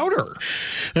love about her.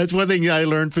 That's one thing I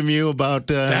learned from you about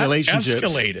That relationships.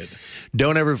 escalated.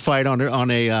 Don't ever fight on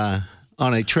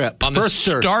a trip. On the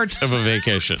start of a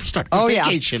vacation. Start of a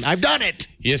vacation. I've done it.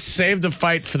 You save the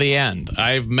fight for the end.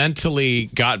 I've mentally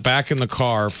got back in the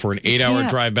car for an 8-hour can't.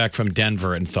 drive back from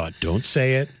Denver and thought, don't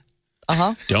say it.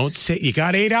 Uh-huh. Don't say you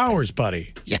got 8 hours,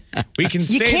 buddy. Yeah. We can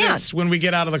You say can't. this when we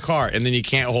get out of the car, and then you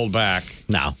can't hold back.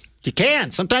 No. You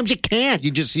can. Sometimes you can't.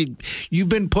 You've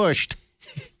been pushed.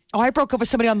 Oh, I broke up with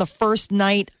somebody on the first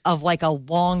night of like a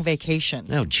long vacation.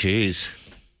 Oh,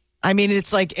 jeez. I mean,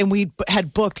 it's like, and we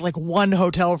had booked like one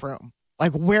hotel room.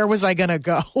 Like, where was I going to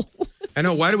go? I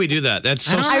know. Why do we do that? That's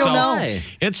so I don't know.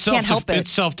 It's Can't help it.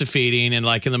 It's self-defeating, and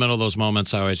like in the middle of those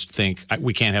moments, I always think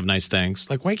we can't have nice things.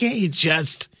 Like, why can't you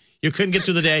just? You couldn't get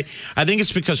through the day. I think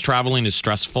it's because traveling is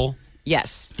stressful.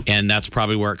 Yes. And that's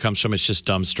probably where it comes from. It's just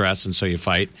dumb stress, and so you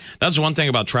fight. That's one thing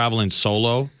about traveling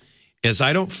solo is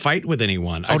I don't fight with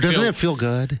anyone. Oh, doesn't it feel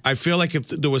good? I feel like if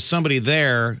there was somebody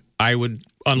there, I would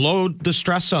unload the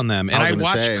stress on them. And I was I gonna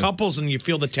watch say. couples, and you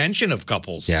feel the tension of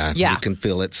couples. Yeah. You can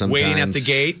feel it sometimes. Waiting at the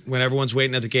gate when everyone's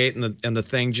waiting at the gate, and the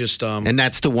thing just And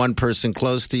that's the one person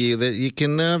close to you that you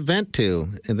can vent to.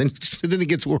 And then it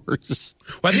gets worse.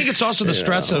 Well, I think it's also the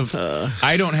stress of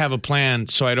I don't have a plan,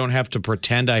 so I don't have to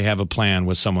pretend I have a plan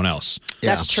with someone else.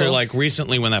 That's true. So, like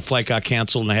recently, when that flight got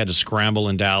canceled and I had to scramble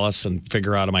in Dallas and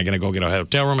figure out, am I going to go get a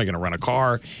hotel room? Am I going to rent a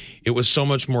car? It was so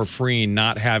much more freeing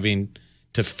not having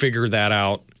to figure that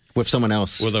out with someone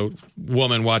else, with a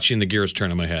woman watching the gears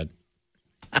turn in my head.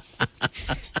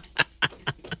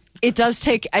 It does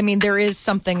take, I mean, there is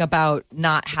something about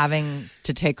not having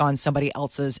to take on somebody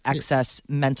else's excess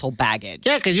mental baggage.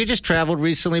 Yeah, because you just traveled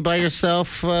recently by yourself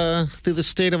through the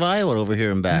state of Iowa over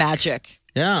here and back. Magic.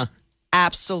 Yeah.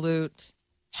 Absolute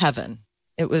heaven.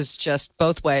 It was just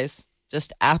both ways.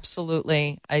 Just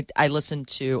absolutely. I listened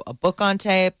to a book on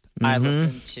tape. I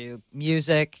listened to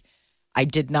music. I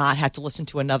did not have to listen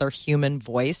to another human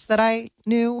voice that I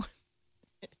knew.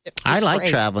 I like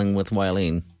traveling with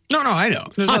Wileen. No, I know.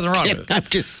 There's nothing wrong with it. I'm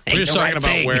just saying We're just talking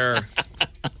about where.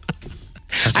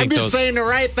 I'm just saying the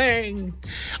right thing.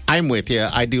 I'm with you.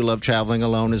 I do love traveling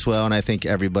alone as well, and I think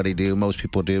everybody do. Most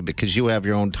people do because you have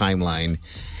your own timeline.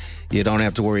 You don't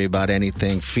have to worry about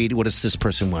anything. Feed. What does this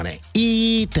person want to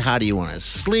eat? How do you want to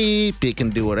sleep? You can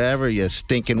do whatever you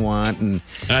stinking want, and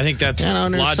I think that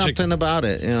there's something about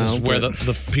it. Is where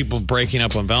the people breaking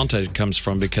up on Valentine's comes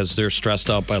from because they're stressed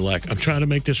out by I'm trying to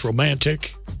make this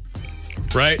romantic,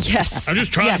 right? Yes, I'm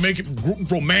just trying to make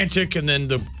it romantic, and then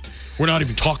we're not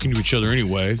even talking to each other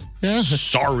anyway. Yeah.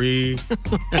 Sorry.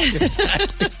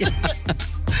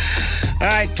 All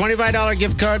right, $25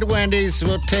 gift card to Wendy's.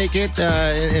 We'll take it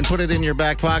and put it in your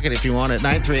back pocket if you want it.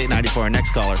 938-94.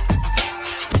 Next caller.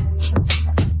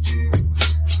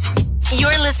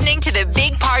 You're listening to the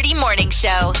Big Party Morning Show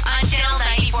on Channel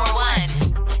 94.1.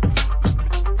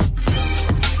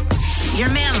 Your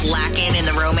man lacking in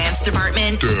the romance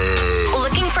department?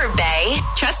 Looking for bae?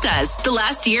 Trust us, the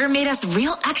last year made us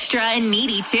real extra and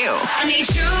needy too. I need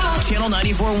you. Channel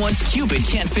 94.1's Cupid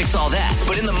can't fix all that.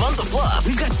 But in the month of love,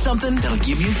 we've got something that'll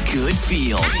give you good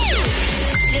feels.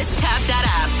 Just tap that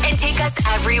app and take us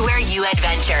everywhere you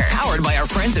adventure. Powered by our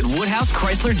friends at Woodhouse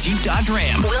Chrysler Jeep Dodge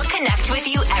Ram. We'll connect with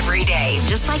you every day,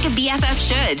 just like a BFF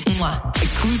should. Mwah.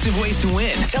 Exclusive ways to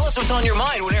win. Tell us what's on your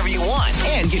mind whenever you want.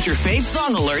 And get your fave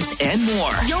song alerts and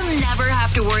more. You'll never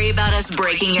have to worry about us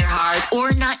breaking your heart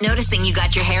or not noticing you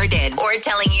got your hair did or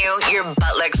telling you your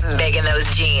butt looks big in those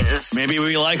jeans. Maybe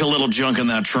we like a little junk in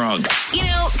that trunk. You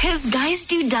know, because guys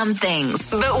do dumb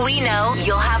things, but we know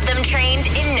you'll have them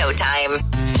trained in no time.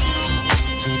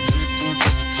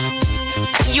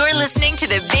 You're listening to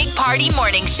the Big Party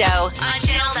Morning Show on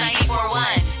Channel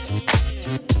 94.1.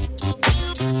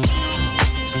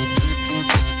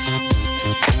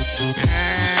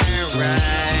 All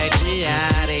right, we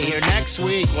out of here. Next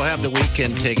week, we'll have the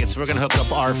weekend tickets. We're going to hook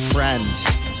up our friends.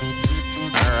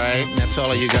 All right, and that's all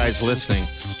of you guys listening.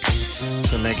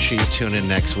 So make sure you tune in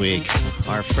next week.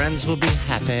 Our friends will be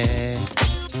happy.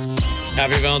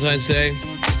 Happy Valentine's Day.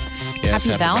 Yes,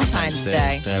 Happy Valentine's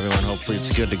Day to everyone. Hopefully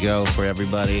it's good to go for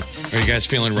everybody. Are you guys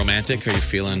feeling romantic? Are you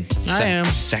feeling I am.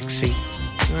 Sexy? We're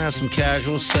going to have some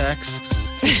casual sex.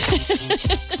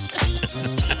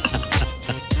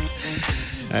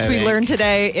 We learned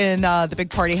today in the Big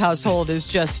Party household is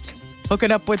just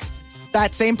hooking up with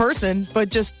that same person, but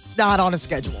just not on a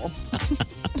schedule.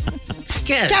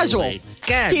 Casual.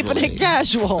 Keeping it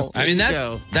casual. I mean,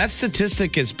 that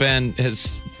statistic has been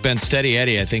steady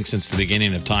Eddie, I think, since the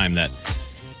beginning of time, that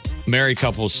married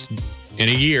couples in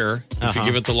a year, if you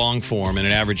give it the long form, in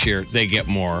an average year, they get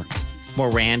more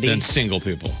randy than single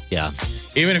people. Yeah.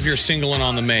 Even if you're single and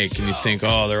on the make and you think,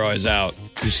 oh, they're always out,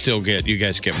 you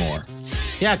guys get more.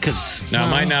 Yeah, because now it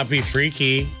might not be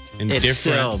freaky and it's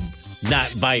different. Still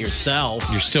not by yourself.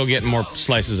 You're still getting more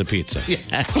slices of pizza.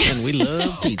 Yes, and we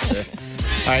love pizza.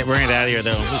 All right, we're going to get out of here,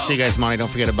 though. We'll see you guys Monday. Don't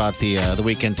forget about the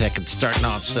weekend tickets starting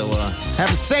off. So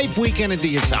have a safe weekend and do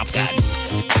yourself good.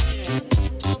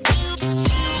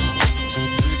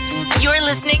 You're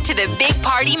listening to the Big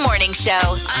Party Morning Show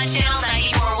on Channel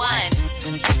 94.1.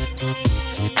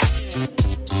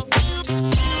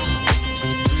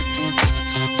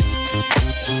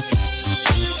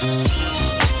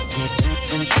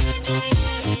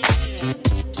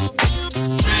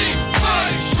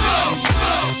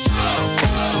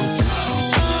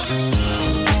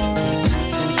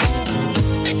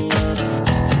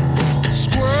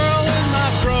 Squirrel in my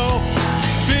fro,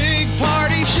 big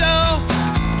party show.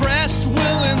 Breast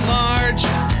will enlarge,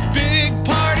 big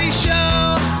party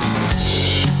show.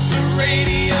 The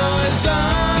radio is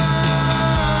on.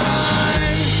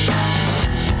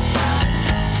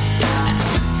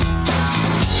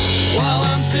 While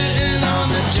I'm sitting on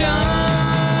the john.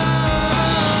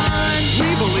 We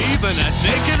believe in a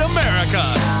naked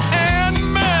America and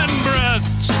man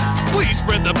breasts. Please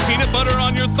spread the peanut butter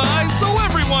on your thighs so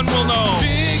everyone will know.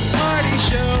 Big party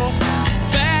show.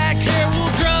 Back hair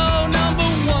will grow. Number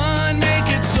one, make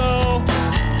it so.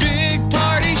 Big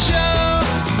party show.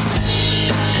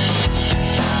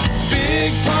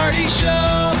 Big party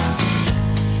show.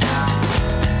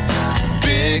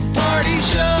 Big party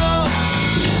show.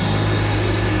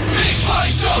 Big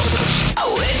party show. I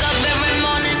wake up every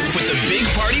morning.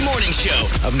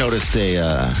 Show. I've noticed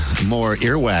more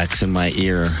earwax in my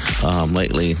ear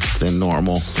lately than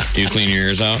normal. Do you clean your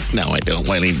ears out? No, I don't.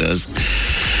 Wileen does.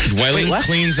 Wileen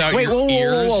cleans out your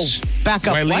ears. Whoa. Back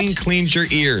up. Wileen cleans your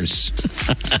ears.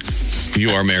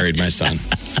 You are married, my son.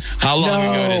 How long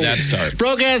ago did that start?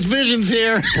 Broke-ass Vision's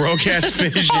here. Broke-ass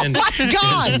Vision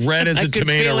is red as a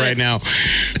tomato right now.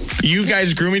 You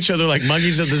guys groom each other like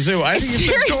monkeys at the zoo. I think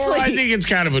it's adorable. I think it's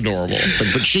kind of adorable.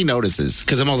 But she notices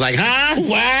because I'm always like, huh?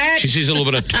 What? She sees a little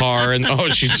bit of tar and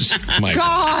she's my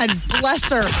God bless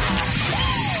her.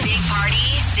 Big Party,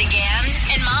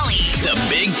 DeGan, and Molly. The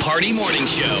Big Party Morning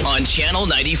Show on Channel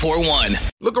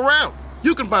 94.1. Look around.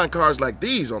 You can find cars like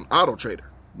these on AutoTrader.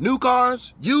 New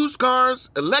cars, used cars,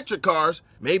 electric cars,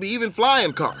 maybe even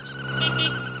flying cars.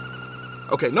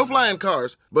 Okay, no flying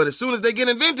cars, but as soon as they get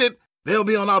invented, they'll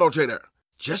be on AutoTrader.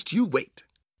 Just you wait.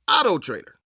 AutoTrader.